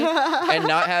 And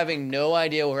not having no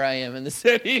idea where I am in the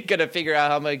city, gonna figure out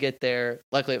how I'm gonna get there.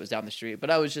 Luckily, it was down the street. But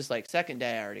I was just like, second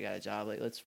day, I already got a job. Like,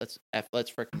 let's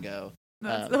freaking go.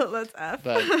 Let's F.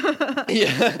 But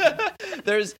yeah,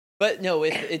 but no,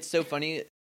 it's so funny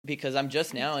because I'm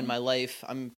just now in my life.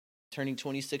 I'm turning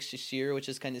 26 this year, which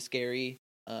is kind of scary.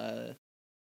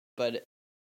 But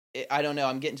I don't know.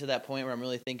 I'm getting to that point where I'm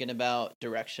really thinking about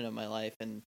direction of my life,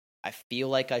 and I feel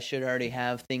like I should already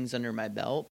have things under my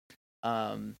belt.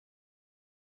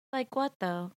 Like what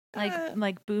though? Like Uh,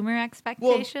 like boomer Well,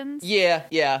 expectations?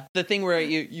 yeah. The thing where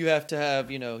you have to have,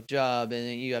 job, and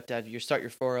then you have to have start your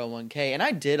 401k, and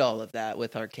I did all of that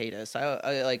with Arcadis.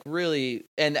 I like really,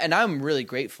 and I'm really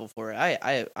grateful for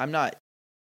it. I'm not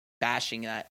bashing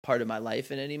that part of my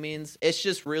life in any means. It's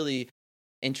just really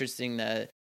interesting that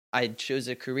I chose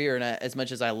a career, and as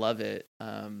much as I love it,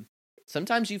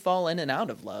 sometimes you fall in and out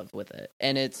of love with it.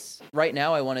 And it's right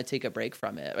now I want to take a break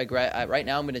from it. Like right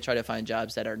now I'm going to try to find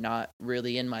jobs that are not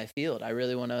really in my field. I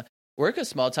really want to work a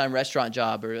small time restaurant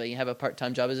job, or have a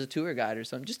part-time job as a tour guide or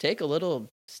something. Just take a little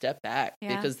step back,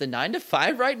 because the 9 to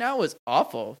 5 right now was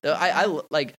awful. I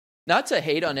like, not to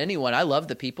hate on anyone. I love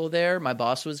the people there. My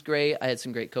boss was great. I had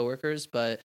some great coworkers,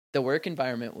 but the work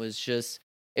environment was just,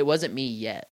 it wasn't me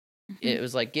yet. It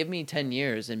was like, give me 10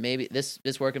 years and maybe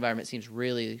this work environment seems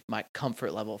really my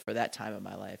comfort level for that time of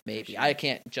my life. Maybe I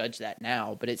can't judge that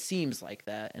now, but it seems like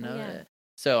that. And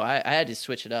so I had to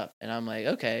switch it up, and I'm like,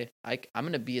 okay, I'm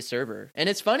going to be a server. And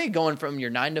it's funny going from your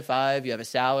 9 to 5, you have a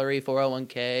salary,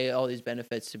 401k, all these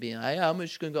benefits, to being like, I'm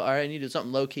just going to go, all right, I need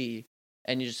something low key.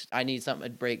 And I need something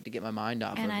to break to get my mind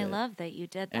off of it. And I love that you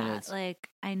did that. Like,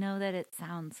 I know that it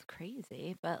sounds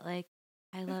crazy, but like,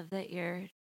 I love that you're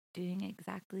doing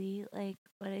exactly like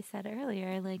what I said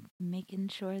earlier, like making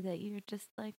sure that you're just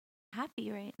like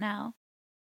happy right now.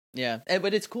 Yeah,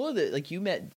 but it's cool that like you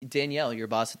met Danielle, your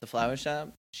boss at the flower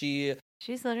shop. She's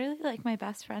literally like my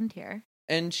best friend here.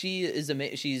 And she is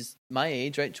she's my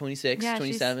age, right? 26,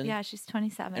 27. She's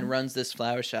 27. And runs this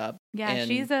flower shop. Yeah,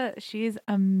 and she's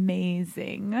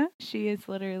amazing. She is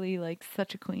literally like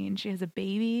such a queen. She has a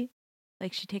baby.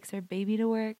 Like, she takes her baby to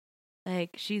work. Like,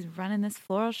 she's running this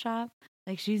floral shop.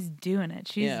 Like, she's doing it.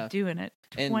 She's doing it.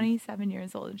 27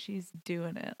 years old, and she's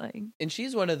doing it. Like, and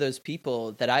she's one of those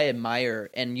people that I admire,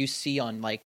 and you see on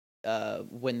like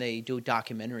when they do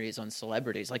documentaries on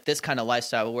celebrities, like this kind of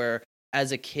lifestyle where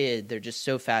as a kid they're just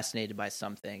so fascinated by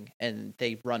something and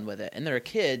they run with it. And they're a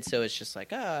kid, so it's just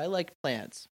like, I like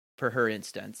plants, for her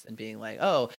instance, and being like,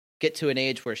 get to an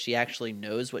age where she actually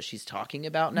knows what she's talking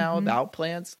about now about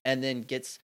plants, and then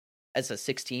gets, as a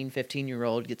 16,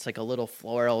 15-year-old, gets like a little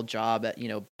floral job at,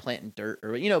 planting dirt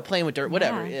or, playing with dirt,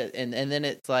 whatever. And then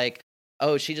it's like,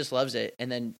 she just loves it.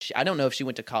 And then I don't know if she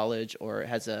went to college or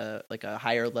has a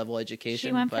higher level education.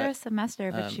 She went for a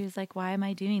semester, but she was like, why am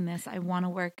I doing this? I want to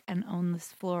work and own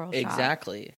this floral shop.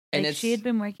 Exactly. Like, and she had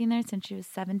been working there since she was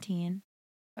 17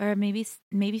 or maybe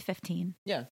 15.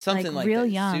 Yeah. Something like real that.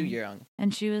 young. So young.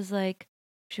 And she was like,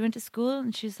 she went to school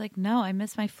and she's like, no, I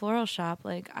miss my floral shop.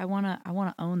 Like, I want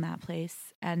to own that place.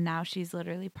 And now she's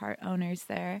literally part owners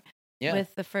there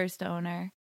with the first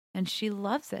owner. And she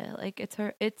loves it. Like,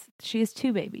 she has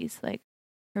 2 babies, like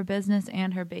her business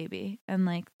and her baby. And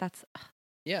like, that's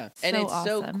and so it's awesome.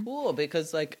 So cool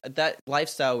because like that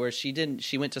lifestyle where she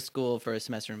went to school for a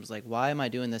semester and was like, why am I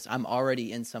doing this? I'm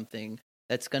already in something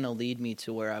that's going to lead me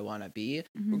to where I want to be.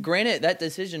 Granted, that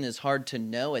decision is hard to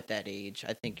know at that age.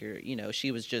 I think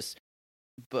she was just,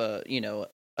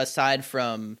 aside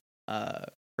from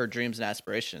her dreams and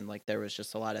aspiration, like there was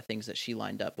just a lot of things that she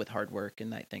lined up with hard work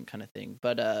and that kind of thing.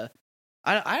 But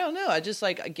I don't know. I just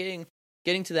like getting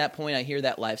to that point. I hear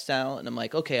that lifestyle and I'm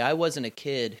like, okay, I wasn't a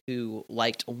kid who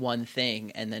liked one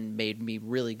thing and then made me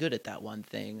really good at that one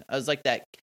thing. I was like that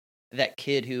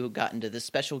kid who got into the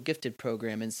special gifted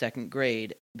program in 2nd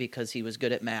grade because he was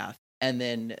good at math, and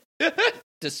then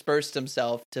dispersed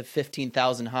himself to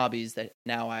 15,000 hobbies that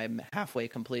now I'm halfway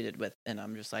completed with. And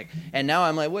I'm just like, and now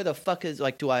I'm like, where the fuck is,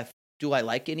 like, do I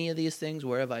like any of these things?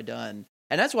 Where have I done?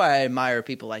 And that's why I admire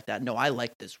people like that. No, I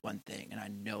like this one thing and I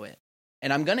know it.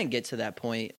 And I'm going to get to that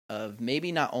point of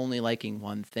maybe not only liking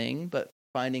one thing, but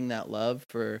finding that love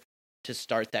to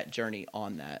start that journey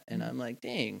on that. And I'm like,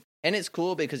 dang. And it's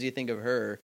cool because you think of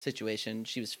her situation.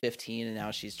 She was 15 and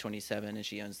now she's 27 and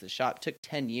she owns the shop. It took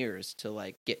 10 years to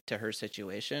like get to her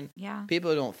situation. Yeah.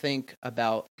 People don't think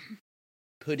about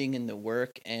putting in the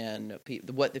work and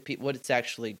what it's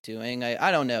actually doing. I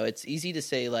don't know. It's easy to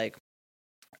say like,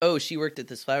 oh, she worked at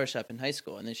this flower shop in high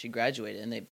school and then she graduated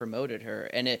and they promoted her.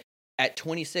 And at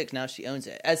 26, now she owns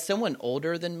it. As someone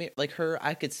older than me, like her,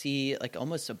 I could see like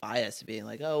almost a bias being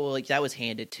like, oh, well, like that was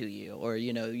handed to you, or,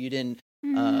 you didn't,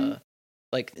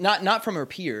 like not from her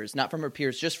peers,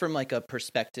 just from like a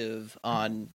perspective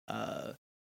on,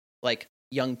 like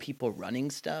young people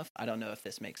running stuff. I don't know if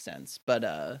this makes sense, but,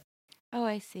 oh,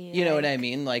 I see. You know what I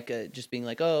mean? Like, just being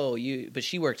like, but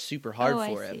she worked super hard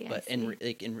for it. But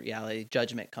in reality,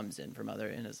 judgment comes in from other,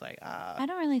 and it's like, I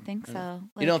don't really think so.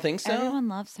 You don't think so? Everyone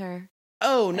loves her.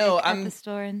 Oh no, like, at I'm the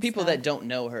store and people stuff? that don't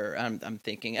know her. I'm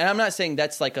thinking, and I'm not saying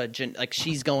that's like like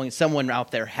she's going. Someone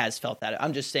out there has felt that.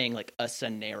 I'm just saying like a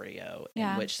scenario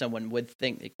Yeah. in which someone would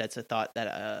think like, that's a thought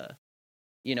that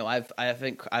I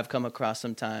think I've come across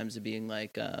sometimes of being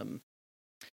like I've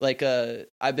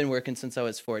been working since I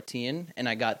was 14, and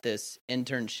I got this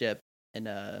internship in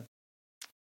at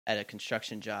a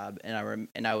construction job,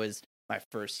 and I was my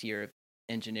first year of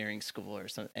engineering school or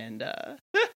something, and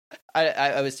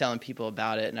I was telling people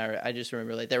about it, and I just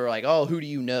remember like they were like, "Oh, who do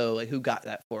you know? Like, who got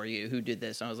that for you? Who did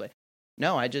this?" And I was like,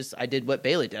 "No, I did what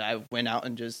Bailey did. I went out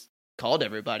and just called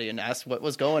everybody and asked what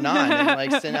was going on, and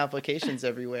like sent applications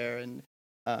everywhere, and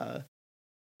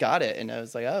got it." And I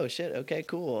was like, "Oh shit, okay,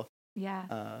 cool."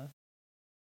 Yeah.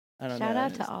 I don't Shout know.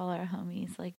 out to all our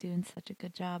homies, like doing such a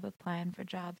good job applying for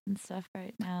jobs and stuff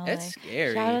right now. It's like,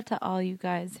 scary. Shout out to all you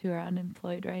guys who are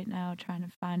unemployed right now trying to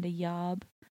find a job.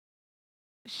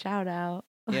 Shout out.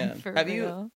 Yeah. For Have real.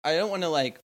 you? I don't want to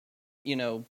like,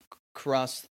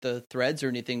 cross the threads or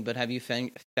anything, but have you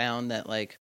found that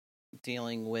like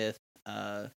dealing with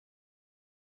the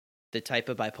type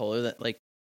of bipolar that like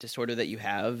disorder that you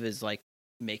have is like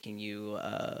making you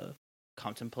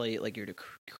contemplate like your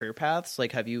career paths?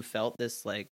 Like, have you felt this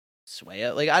like sway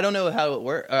out? Like, I don't know how it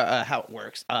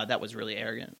works. That was really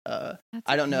arrogant. I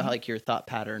don't know how, like your thought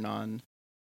pattern on,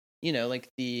 like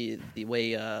the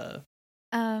way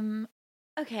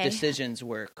okay, decisions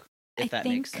work, if that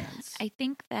makes sense. I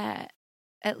think that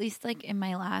at least like in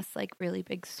my last like really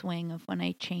big swing of when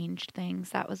I changed things,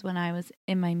 that was when I was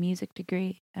in my music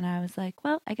degree, and I was like,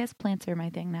 well, I guess plants are my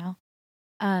thing now.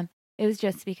 It was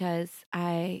just because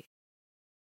I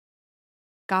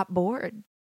got bored,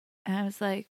 and I was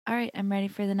like, all right, I'm ready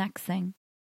for the next thing.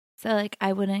 So like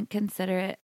I wouldn't consider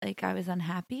it like I was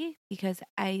unhappy because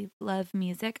I love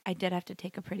music. I did have to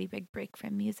take a pretty big break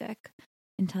from music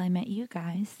until I met you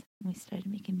guys. We started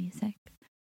making music.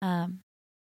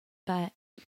 But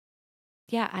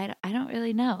yeah, I don't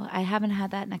really know. I haven't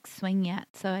had that next swing yet,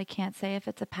 so I can't say if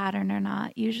it's a pattern or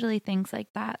not. Usually things like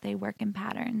that, they work in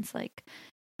patterns. Like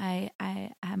I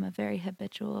am a very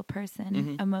habitual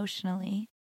person emotionally.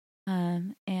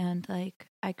 And like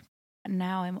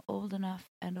now I'm old enough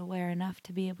and aware enough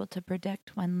to be able to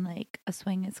predict when like a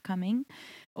swing is coming,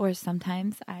 or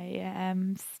sometimes I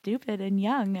am stupid and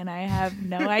young and I have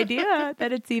no idea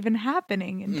that it's even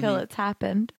happening until it's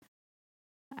happened.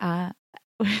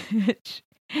 Which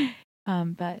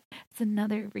but it's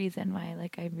another reason why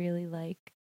like I really like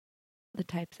the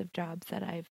types of jobs that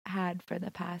I've had for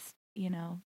the past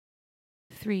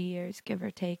 3 years, give or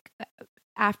take,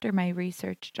 after my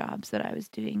research jobs that I was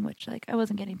doing, which like I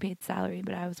wasn't getting paid salary,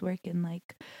 but I was working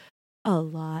like a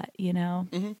lot,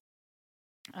 and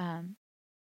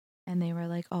they were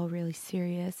like all really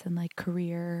serious and like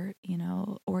career,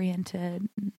 oriented.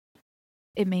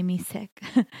 It made me sick.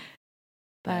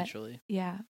 But naturally,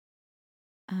 yeah.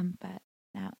 But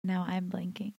now I'm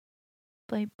blanking.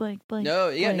 Blank. No,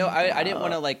 yeah, blank. no, I didn't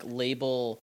want to like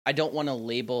label. I don't want to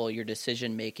label your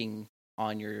decision making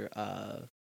on your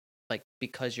like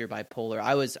because you're bipolar.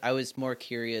 I was more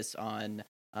curious on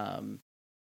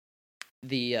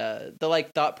the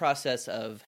like thought process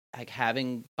of like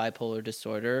having bipolar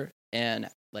disorder, and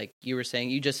like you were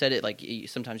saying, you just said it like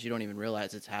sometimes you don't even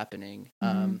realize it's happening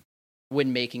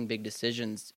when making big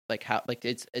decisions. Like how like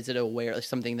is it aware like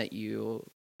something that you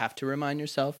have to remind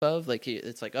yourself of? Like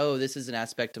it's like, oh, this is an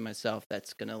aspect of myself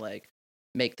that's gonna like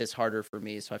make this harder for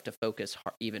me, so I have to focus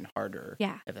even harder.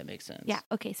 Yeah. If that makes sense. Yeah.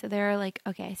 Okay. So there are like,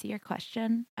 okay, I see your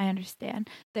question. I understand.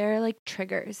 There are like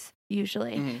triggers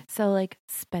usually. So like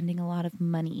spending a lot of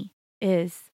money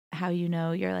is how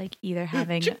you're like either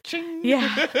having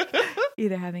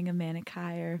either having a manic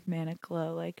high or manic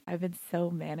low. Like I've been so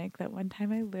manic that one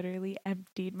time I literally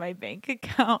emptied my bank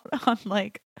account on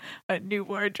like a new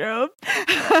wardrobe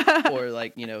or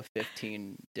like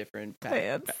 15 different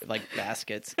like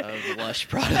baskets of Lush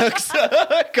products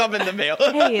come in the mail.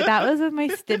 Hey, that was with my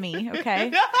stimmy,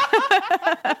 okay?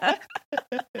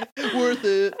 Worth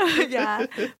it. Yeah,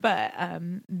 but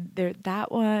there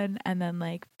that one, and then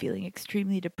like feeling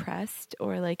extremely depressed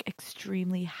or like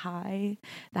extremely high.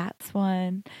 That's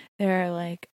one. There are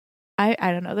like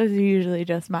I don't know. Those are usually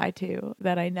just my two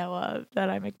that I know of that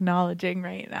I'm acknowledging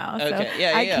right now. Okay. So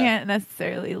Yeah, I can't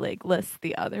necessarily like list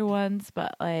the other ones,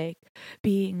 but like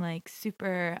being like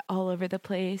super all over the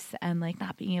place and like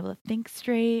not being able to think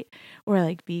straight, or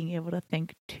like being able to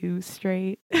think too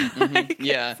straight. Like,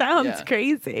 yeah. It sounds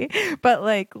crazy, but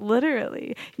like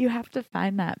literally you have to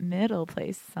find that middle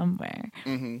place somewhere.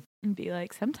 And be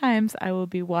like, sometimes I will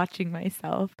be watching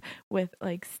myself with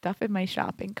like stuff in my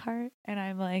shopping cart and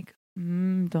I'm like,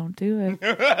 don't do it.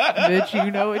 Bitch,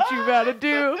 you know what you gotta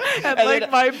do. And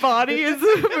like my body is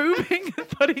moving and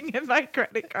putting in my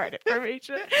credit card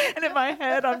information. And in my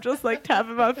head, I'm just like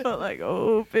tapping my foot like,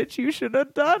 oh, bitch, you should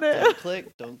have done it.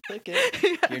 Don't click it.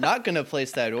 Yeah. You're not going to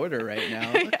place that order right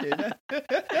now. Yeah.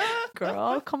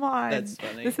 Girl, come on. That's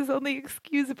funny. This is only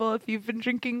excusable if you've been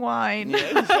drinking wine.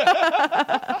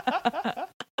 Yeah.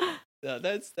 No,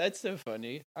 that's so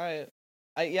funny.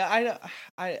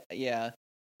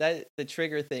 That the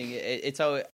trigger thing. It's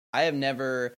always, I have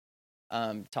never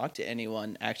talked to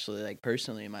anyone actually like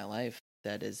personally in my life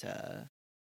that has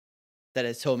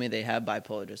told me they have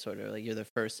bipolar disorder. Like, you're the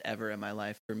first ever in my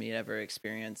life for me to ever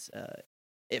experience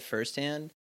it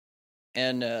firsthand.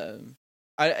 And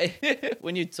I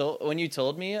when you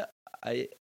told me,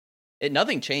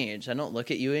 nothing changed. I don't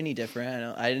look at you any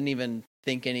different. I didn't even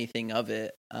think anything of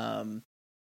it. And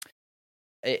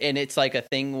it's like a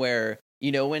thing where,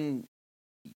 when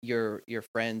your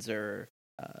friends are,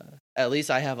 at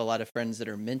least I have a lot of friends that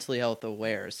are mentally health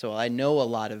aware, so I know a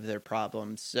lot of their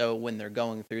problems. So when they're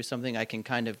going through something, I can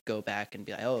kind of go back and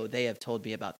be like, oh, they have told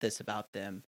me about this about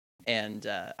them. And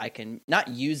I can not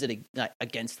use it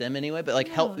against them anyway, but like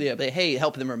help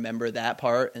them remember that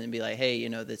part, and then be like, hey,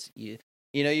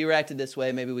 you reacted this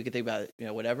way. Maybe we could think about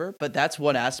it, whatever. But that's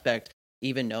one aspect,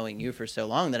 even knowing you for so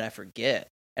long, that I forget.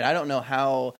 And I don't know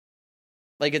how,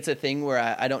 like, it's a thing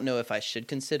where I don't know if I should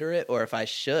consider it or if I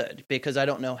should, because I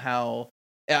don't know how.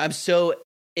 I'm so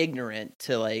ignorant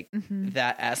to like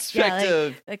that aspect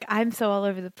of like I'm so all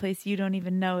over the place. You don't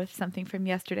even know if something from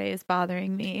yesterday is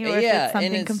bothering me, or if it's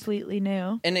something completely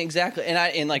new. And exactly,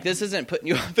 and like, this isn't putting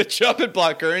you on the chopping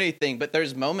block or anything, but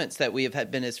there's moments that we have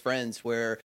been as friends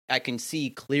where I can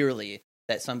see clearly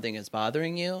that something is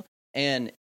bothering you,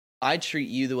 and I treat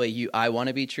you the way I want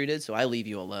to be treated, so I leave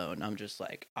you alone. I'm just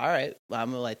like, all right, I'm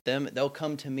gonna let them. They'll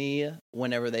come to me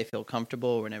whenever they feel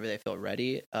comfortable, whenever they feel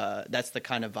ready. That's the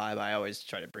kind of vibe I always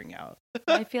try to bring out.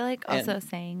 I feel like also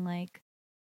saying like,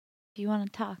 if you want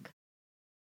to talk,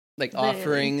 like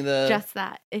offering just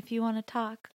that. If you want to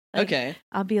talk, like, okay,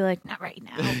 I'll be like, not right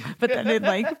now, but then in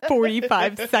like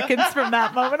 45 seconds from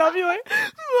that moment, I'll be like,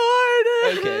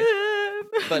 Martin. Okay.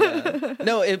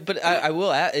 But I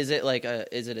will ask, is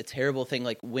it a terrible thing,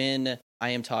 like, when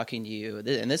I am talking to you,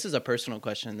 and this is a personal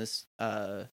question, this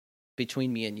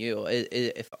between me and you,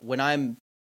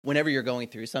 whenever you're going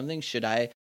through something, should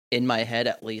I in my head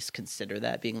at least consider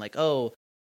that, being like, oh,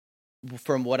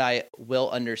 from what I will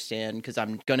understand, because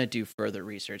I'm gonna do further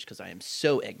research because I am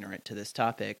so ignorant to this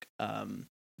topic,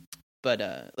 but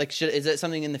like, is that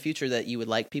something in the future that you would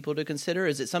like people to consider?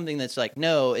 Is it something that's like,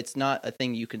 no, it's not a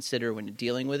thing you consider when you're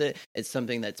dealing with it? It's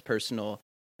something that's personal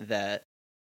that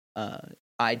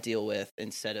I deal with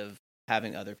instead of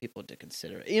having other people to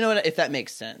consider. You know, if that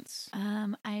makes sense.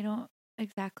 I don't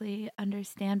exactly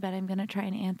understand, but I'm gonna try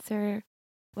and answer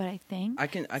what I think. I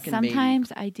can.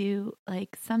 Sometimes I do,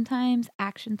 like, sometimes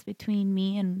actions between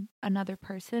me and another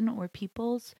person or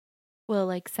people's will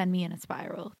like send me in a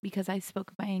spiral, because I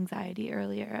spoke of my anxiety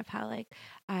earlier of how like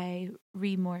I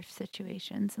remorph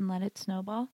situations and let it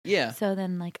snowball. Yeah. So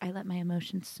then like I let my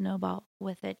emotions snowball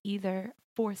with it, either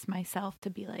force myself to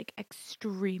be like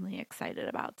extremely excited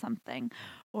about something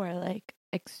or like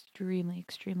extremely,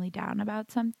 extremely down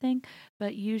about something.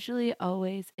 But usually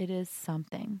always it is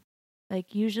something.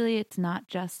 Like usually it's not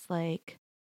just like,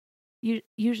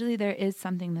 usually there is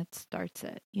something that starts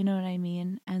it, you know what I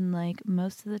mean? And like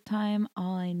most of the time,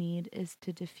 all I need is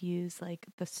to diffuse like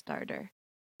the starter.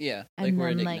 Yeah, and like then where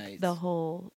it like ignites. the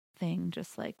whole thing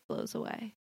just like blows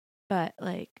away. But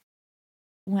like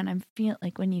when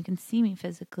when you can see me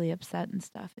physically upset and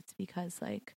stuff, it's because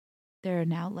like there are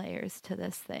now layers to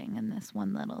this thing, and this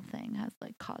one little thing has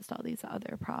like caused all these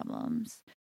other problems.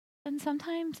 And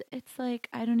sometimes it's like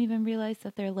I don't even realize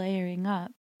that they're layering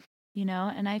up.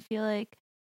 And I feel like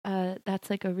that's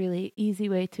like a really easy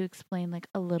way to explain like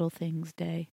a little things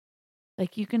day.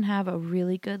 Like you can have a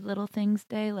really good little things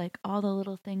day, like all the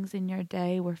little things in your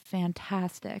day were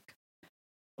fantastic.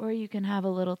 Or you can have a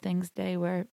little things day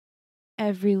where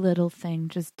every little thing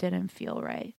just didn't feel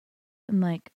right and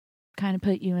like kind of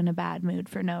put you in a bad mood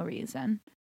for no reason.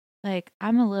 Like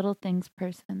I'm a little things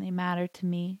person, they matter to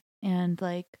me, and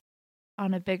like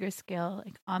on a bigger scale,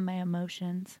 like on my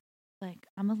emotions. Like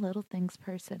I'm a little things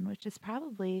person, which is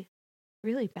probably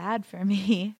really bad for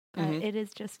me, but it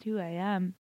is just who I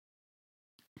am.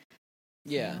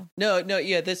 Yeah. So. No.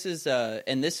 Yeah. This is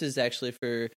and this is actually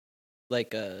for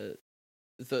like the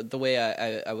way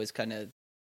I was kind of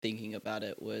thinking about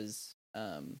it was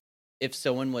if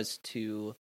someone was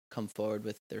to come forward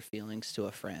with their feelings to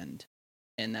a friend,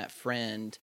 and that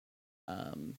friend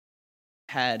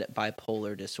had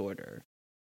bipolar disorder,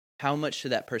 how much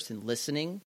should that person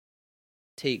listening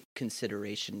take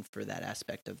consideration for that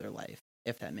aspect of their life,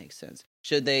 if that makes sense?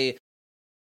 Should they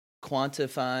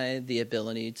quantify the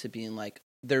ability to being like,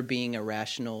 they're being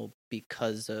irrational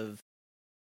because of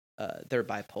their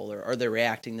bipolar, or they're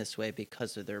reacting this way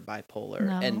because of their bipolar,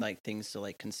 No. and like things to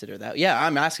like consider that? Yeah,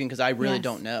 I'm asking because I really Yes.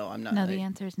 don't know. I'm not. No, like, the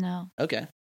answer is no. okay.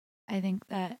 I think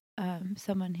that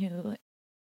someone who,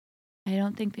 I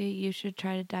don't think that you should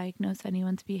try to diagnose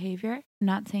anyone's behavior.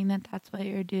 Not saying that that's what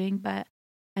you're doing, but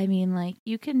I mean, like,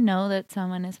 you can know that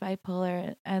someone is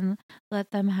bipolar and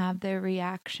let them have their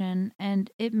reaction,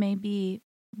 and it may be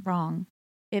wrong.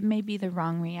 It may be the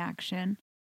wrong reaction.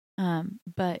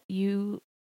 But you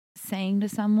saying to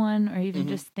someone, or even Mhm.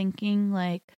 just thinking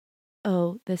like,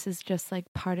 oh, this is just like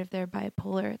part of their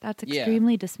bipolar, that's Yeah.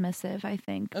 extremely dismissive, I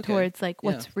think, Okay. towards like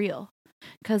Yeah. what's real.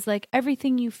 Because like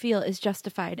everything you feel is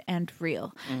justified and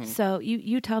real. Mhm. So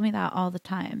you tell me that all the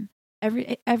time.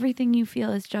 Everything you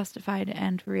feel is justified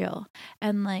and real.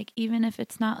 And like, even if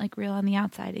it's not like real on the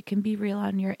outside, it can be real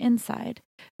on your inside,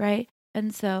 right?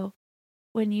 And so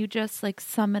when you just like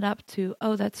sum it up to,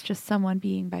 oh, that's just someone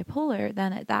being bipolar,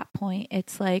 then at that point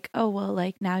it's like, oh, well,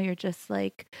 like now you're just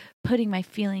like putting my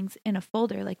feelings in a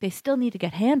folder. Like they still need to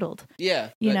get handled,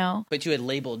 Yeah, you know? but you had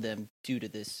labeled them due to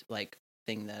this like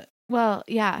thing that. Well,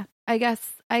 yeah, I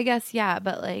guess, yeah.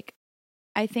 But like,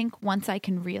 I think once I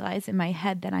can realize in my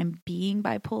head that I'm being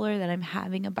bipolar, that I'm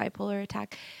having a bipolar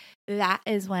attack, that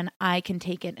is when I can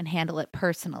take it and handle it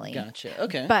personally. Gotcha.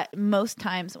 Okay. But most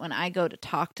times when I go to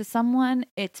talk to someone,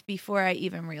 it's before I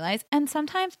even realize. And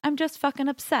sometimes I'm just fucking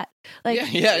upset.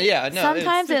 Like, yeah. No,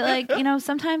 sometimes it like, you know,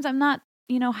 sometimes I'm not,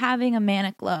 you know, having a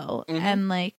manic low. Mhm. And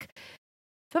like,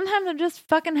 sometimes I'm just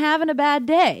fucking having a bad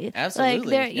day. Absolutely. Like,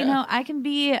 there, you yeah. know, I can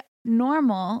be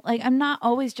normal. Like, I'm not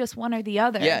always just one or the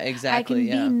other. Yeah, exactly. I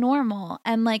can yeah. be normal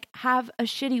and like have a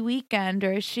shitty weekend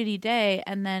or a shitty day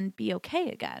and then be okay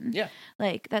again. Yeah.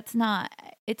 Like, that's not,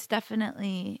 it's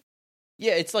definitely.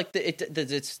 Yeah, it's like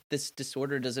this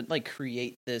disorder doesn't like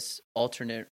create this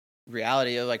alternate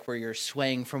reality of like where you're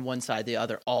swaying from one side to the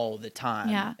other all the time.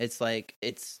 Yeah. It's like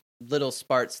it's little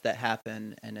sparks that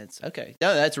happen, and it's okay.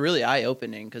 No, that's really eye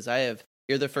opening because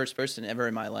you're the first person ever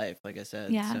in my life, like I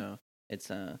said. Yeah. So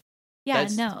it's Yeah,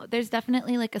 That's- no, there's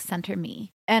definitely like a center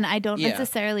me. And I don't Yeah.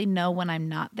 necessarily know when I'm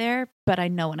not there, but I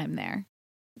know when I'm there.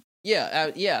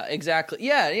 yeah, exactly.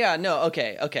 Yeah, no,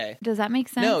 okay. Does that make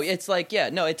sense? No, it's like, yeah,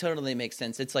 no, it totally makes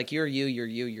sense. It's like you're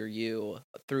you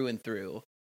through and through.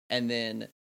 And then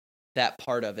that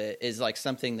part of it is like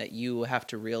something that you have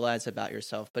to realize about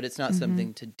yourself, but it's not Mhm.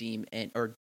 something to deem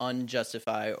or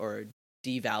unjustify or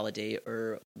devalidate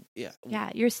or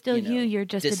Yeah, you're still you know, you're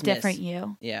just dismiss. a different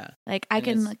you. Yeah. Like I And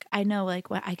can it's- look, I know like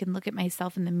what I can look at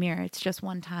myself in the mirror. It's just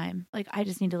one time. Like I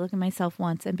just need to look at myself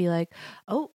once and be like,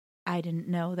 oh, I didn't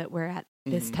know that we're at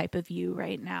this Mhm. type of you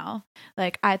right now.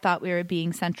 Like I thought we were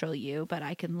being central you, but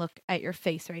I can look at your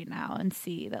face right now and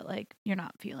see that like you're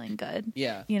not feeling good.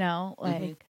 Yeah. You know, like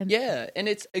Mhm. and- Yeah,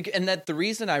 and that the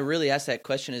reason I really asked that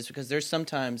question is because there's some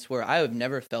times where I have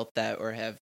never felt that or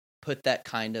have put that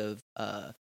kind of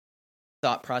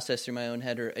thought process through my own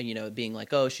head, or being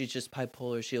like, oh, she's just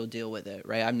bipolar, she'll deal with it,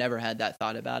 right? I've never had that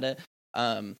thought about it.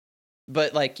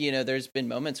 But like, there's been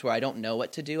moments where I don't know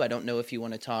what to do. I don't know if you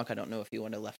want to talk. I don't know if you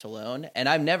want to left alone. And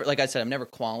I've never, like I said, I've never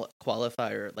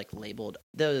qualified or like labeled,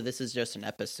 though this is just an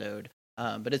episode.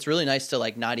 But it's really nice to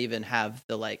like not even have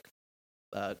the like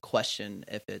question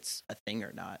if it's a thing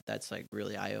or not. That's like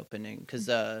really eye opening because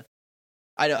I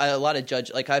a lot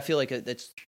of I feel like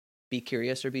it's be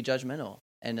curious or be judgmental.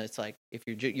 And it's like if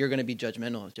you're going to be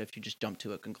judgmental if you just jump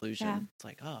to a conclusion. Yeah. It's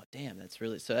like, oh damn, that's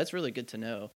really good to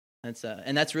know. That's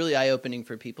and that's really eye opening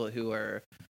for people who are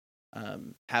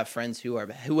have friends who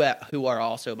are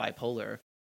also bipolar,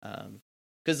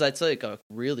 because that's like a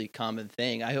really common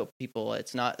thing. I hope people,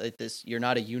 it's not like this. You're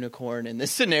not a unicorn in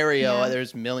this scenario. Yeah.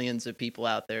 There's millions of people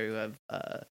out there who have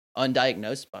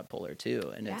undiagnosed bipolar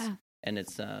too, and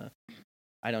it's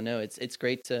I don't know. It's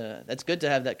great that's good to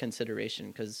have that consideration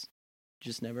because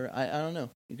just never. I don't know.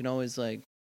 You can always like.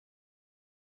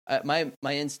 My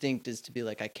instinct is to be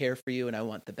like, I care for you and I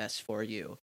want the best for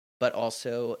you, but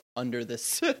also under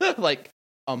this like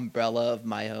umbrella of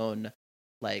my own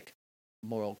like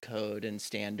moral code and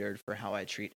standard for how I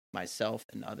treat myself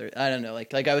and others. I don't know.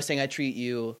 Like I was saying, I treat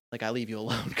you like I leave you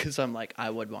alone because I'm like, I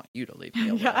would want you to leave me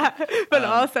alone. Yeah, but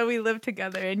also we live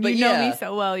together, and you know me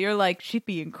so well. You're like, she's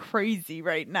being crazy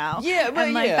right now. Yeah, but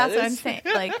and like that's what I'm saying.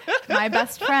 Like my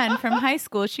best friend from high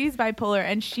school, she's bipolar,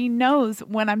 and she knows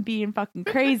when I'm being fucking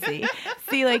crazy.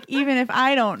 See, like even if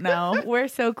I don't know, we're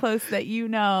so close that you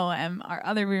know, and our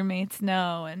other roommates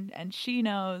know, and she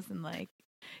knows, and like.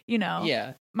 You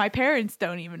know, my parents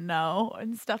don't even know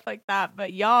and stuff like that.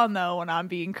 But y'all know when I'm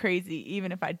being crazy,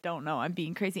 even if I don't know I'm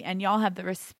being crazy. And y'all have the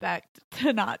respect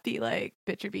to not be like,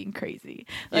 bitch, you're being crazy.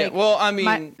 Like, yeah, well, I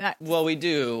mean, we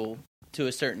do to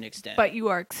a certain extent. But you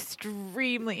are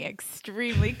extremely,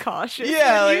 extremely cautious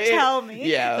when you tell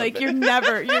me. Yeah. Like, you're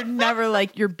never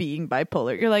like, you're being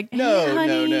bipolar. You're like, hey, no,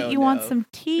 honey, no, you want some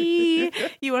tea?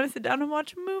 You want to sit down and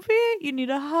watch a movie? You need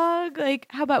a hug? Like,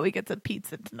 how about we get some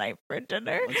pizza tonight for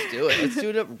dinner? Let's do it. Let's do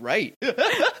it right.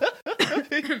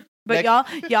 But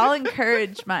y'all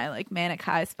encourage my, like, manic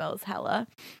high spells hella.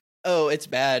 Oh, it's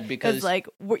bad because like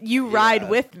you ride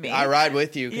with me. I ride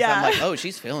with you because I'm like, oh,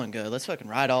 she's feeling good. Let's fucking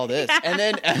ride all this, and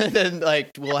then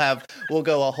like we'll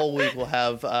go a whole week. We'll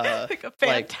have like a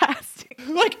fantastic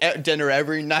like dinner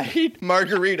every night,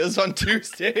 margaritas on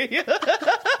Tuesday, and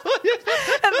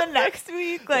the next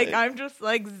week, like I'm just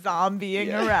like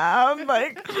zombieing around,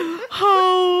 like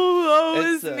oh,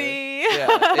 is me. Yeah,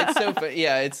 it's so funny.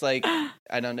 Yeah, it's like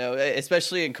I don't know,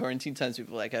 especially in quarantine times.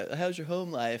 People are like, how's your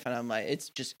home life? And I'm like, it's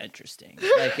just interesting.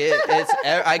 Like it's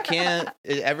I can't.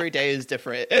 Every day is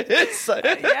different. It's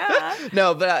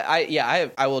no, but I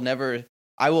will never.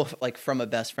 I will like from a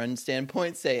best friend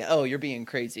standpoint say, oh, you're being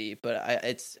crazy. But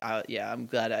I'm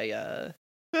glad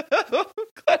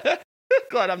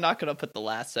glad I'm not gonna put the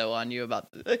lasso on you about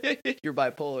you're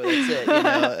bipolar. That's it. You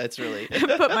know, it's really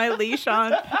put my leash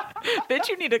on. Bitch,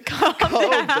 you need to calm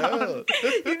down.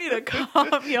 You need to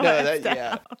calm your ass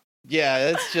down.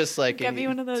 Yeah, that's just like get me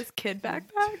one of those kid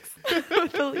backpacks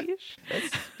with a leash.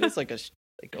 It's like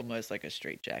almost like a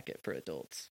straight jacket for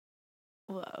adults.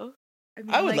 Whoa.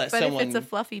 I would let someone. If it's a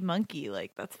fluffy monkey,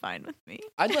 like that's fine with me.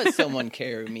 I'd let someone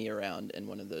carry me around in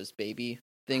one of those baby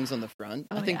things on the front.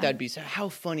 I think that'd be how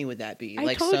funny would that be?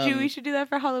 I told you we should do that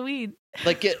for Halloween.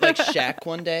 Like get like Shaq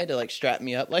one day to like strap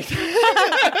me up like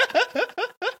that.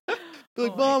 Be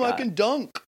like, Mom, I can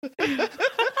dunk.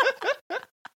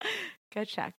 Get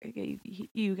Shaq.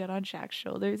 You get on Shaq's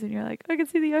shoulders and you're like, I can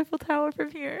see the Eiffel Tower from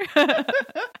here.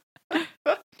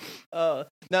 Oh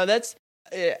no, that's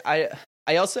I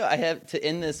also I have to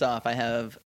end this off. I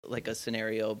have like a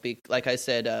scenario. Like I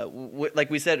said, like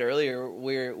we said earlier,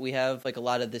 we have like a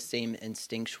lot of the same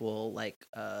instinctual like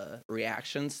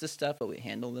reactions to stuff, but we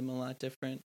handle them a lot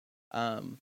different.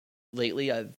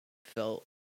 Lately, I've felt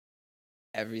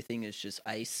everything is just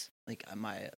ice. Like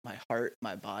my heart,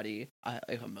 my body,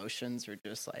 emotions are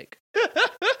just like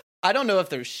I don't know if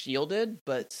they're shielded,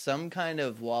 but some kind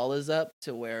of wall is up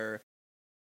to where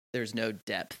there's no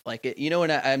depth. Like it, you know,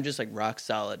 when I'm just like rock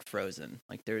solid frozen.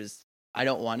 Like I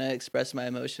don't want to express my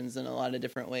emotions in a lot of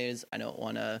different ways. I don't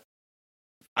want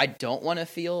to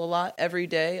feel a lot every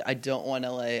day. I don't want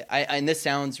to and this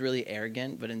sounds really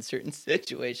arrogant, but in certain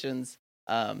situations,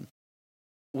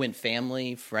 when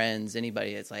family, friends,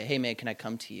 anybody, it's like, hey man, can I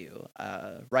come to you?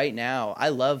 Right now, I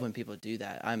love when people do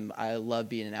that. I love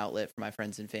being an outlet for my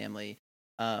friends and family,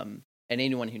 and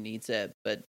anyone who needs it.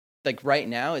 But like right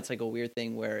now, it's like a weird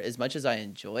thing where as much as I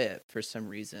enjoy it, for some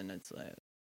reason, it's like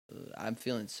I'm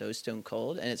feeling so stone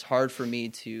cold, and it's hard for me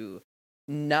to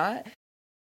not.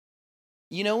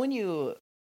 You know, when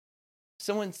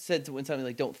someone said to something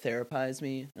like, "Don't therapize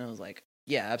me," and I was like,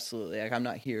 "Yeah, absolutely. Like I'm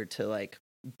not here to like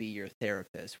be your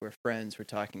therapist. We're friends. We're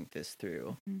talking this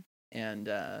through." Mm-hmm.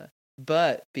 And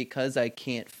but because I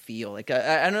can't feel, like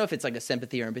I don't know if it's like a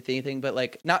sympathy or empathy thing, but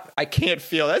like I can't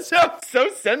feel. That sounds so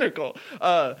cynical.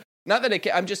 Not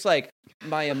that I'm just like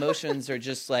my emotions are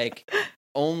just like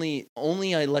only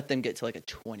I let them get to like a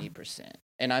 20%,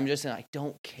 and I'm just I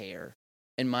don't care.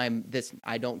 And this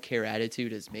I don't care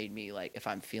attitude has made me like, if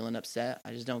I'm feeling upset,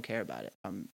 I just don't care about it. If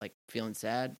I'm like feeling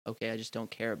sad, okay, I just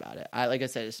don't care about it. Like I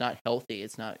said, it's not healthy.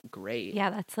 It's not great. Yeah,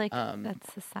 that's like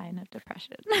that's a sign of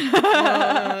depression.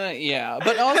 Yeah,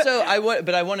 but also I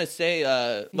want to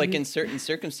say like in certain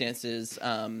circumstances,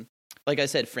 like I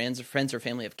said, friends or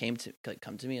family have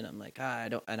come to me, and I'm like, I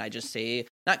don't, and I just say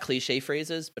not cliche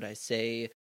phrases, but I say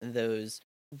those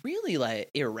really like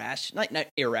irrational, like not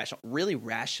irrational, really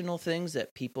rational things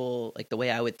that people like the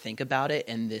way I would think about it,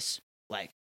 and this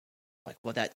like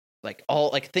well like all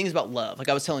like things about love. Like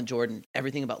I was telling Jordan,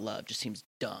 everything about love just seems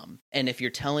dumb. And if you're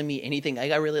telling me anything,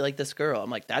 like I really like this girl, I'm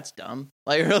like, that's dumb.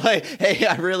 Like, or like, hey,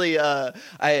 I really, I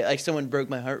like someone broke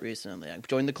my heart recently. I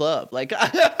joined the club. Like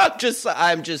I'm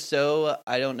just so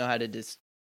I don't know how to just,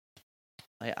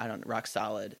 I don't rock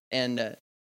solid. And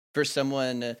for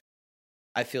someone,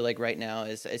 I feel like right now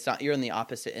it's not, you're on the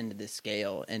opposite end of the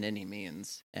scale in any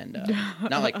means, and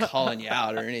not like calling you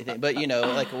out or anything, but you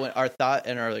know, like when our thought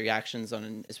and our reactions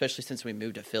on, especially since we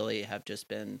moved to Philly, have just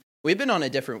been, we've been on a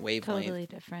different wavelength. Totally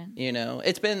different. You know,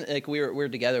 it's been like we're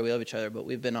together, we love each other, but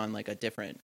we've been on like a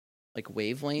different like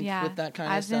wavelength with that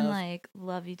kind of stuff. I've been like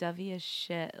lovey-dovey as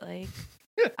shit. Like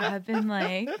I've been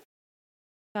like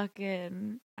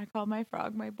fucking, I call my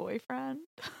frog my boyfriend.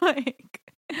 Like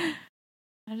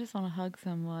I just want to hug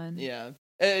someone. Yeah.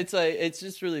 It's like, it's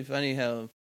just really funny how,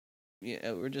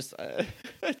 we're just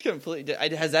completely,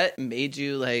 has that made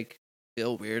you like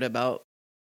feel weird about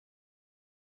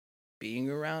being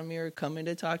around me or coming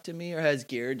to talk to me, or has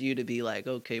geared you to be like,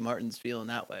 okay, Martin's feeling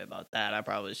that way about that, I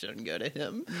probably shouldn't go to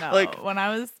him? No, like when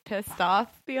I was pissed off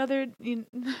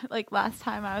like last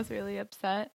time I was really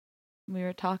upset, we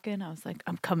were talking, I was like,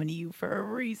 I'm coming to you for a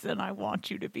reason. I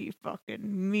want you to be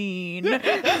fucking mean. I'm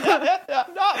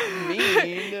not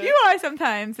mean. You are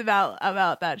sometimes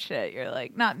about that shit. You're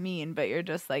like, not mean, but you're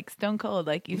just like stone cold,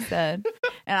 like you said.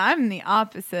 And I'm the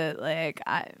opposite. Like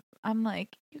I'm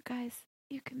like, you guys,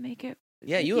 you can make it.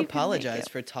 Yeah, you apologized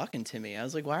for talking to me. I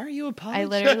was like, why are you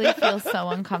apologizing? I literally feel so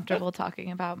uncomfortable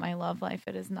talking about my love life.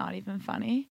 It is not even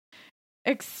funny.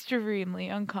 Extremely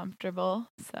uncomfortable.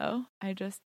 So I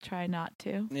just try not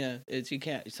to. Yeah,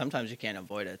 sometimes you can't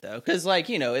avoid it though, because like,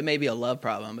 you know, it may be a love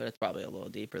problem, but it's probably a little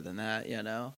deeper than that, you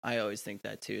know. I always think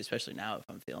that too, especially now if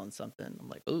I'm feeling something, I'm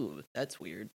like, ooh, that's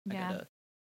weird.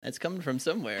 That's coming from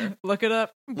somewhere. Look it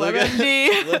up.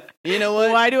 WebMD. You know what?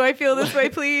 Why do I feel this way,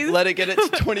 please? Let it get it to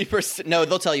 20%. No,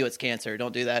 they'll tell you it's cancer.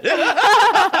 Don't do that.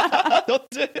 Don't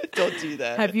do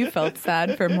that. Have you felt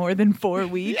sad for more than 4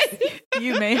 weeks?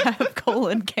 You may have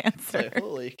colon cancer. Like,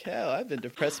 holy cow, I've been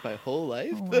depressed my whole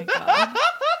life. Oh my God.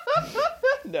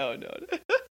 No.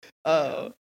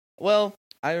 Oh, well,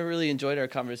 I really enjoyed our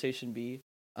conversation, B.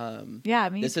 Yeah,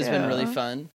 me This too. has been really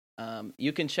fun.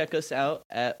 You can check us out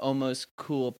at Almost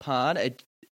Cool Pod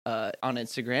on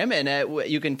Instagram, and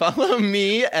you can follow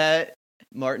me at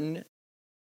Martin.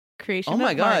 Creation. Oh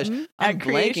my of gosh, Martin, I'm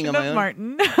blanking on my own.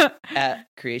 Martin. At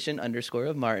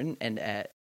creation_of_Martin, and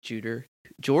at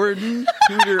Jordan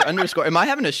Hooter _ Am I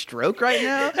having a stroke right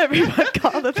now? Everyone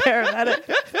call the paramedic,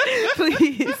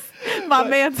 please. My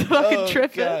man's fucking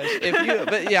tripping. Gosh.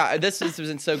 But yeah, this has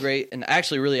been so great and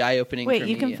actually really eye-opening. Wait, for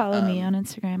you me. can follow me on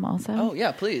Instagram also. Oh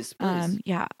yeah, please.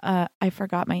 I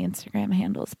forgot my Instagram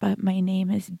handles, but my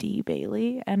name is D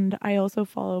Bailey, and I also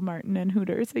follow Martin and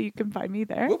Hooter, so you can find me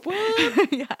there. Whoop, whoop.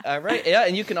 Yeah. All right. Yeah,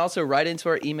 and you can also write into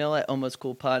our email at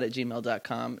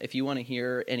almostcoolpod@gmail.com if you want to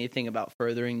hear anything about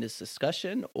furthering this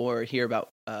discussion or hear about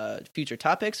future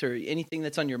topics or anything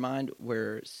that's on your mind.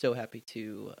 We're so happy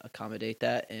to accommodate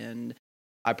that, and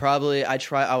I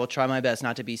will try my best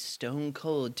not to be stone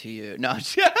cold to you. No,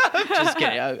 just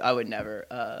kidding. I would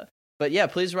never. But yeah,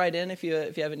 please write in if you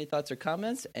have any thoughts or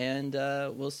comments, and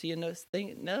we'll see you next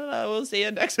we'll see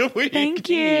you next week. Thank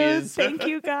you. Thank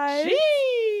you, guys.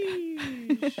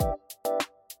 Sheesh.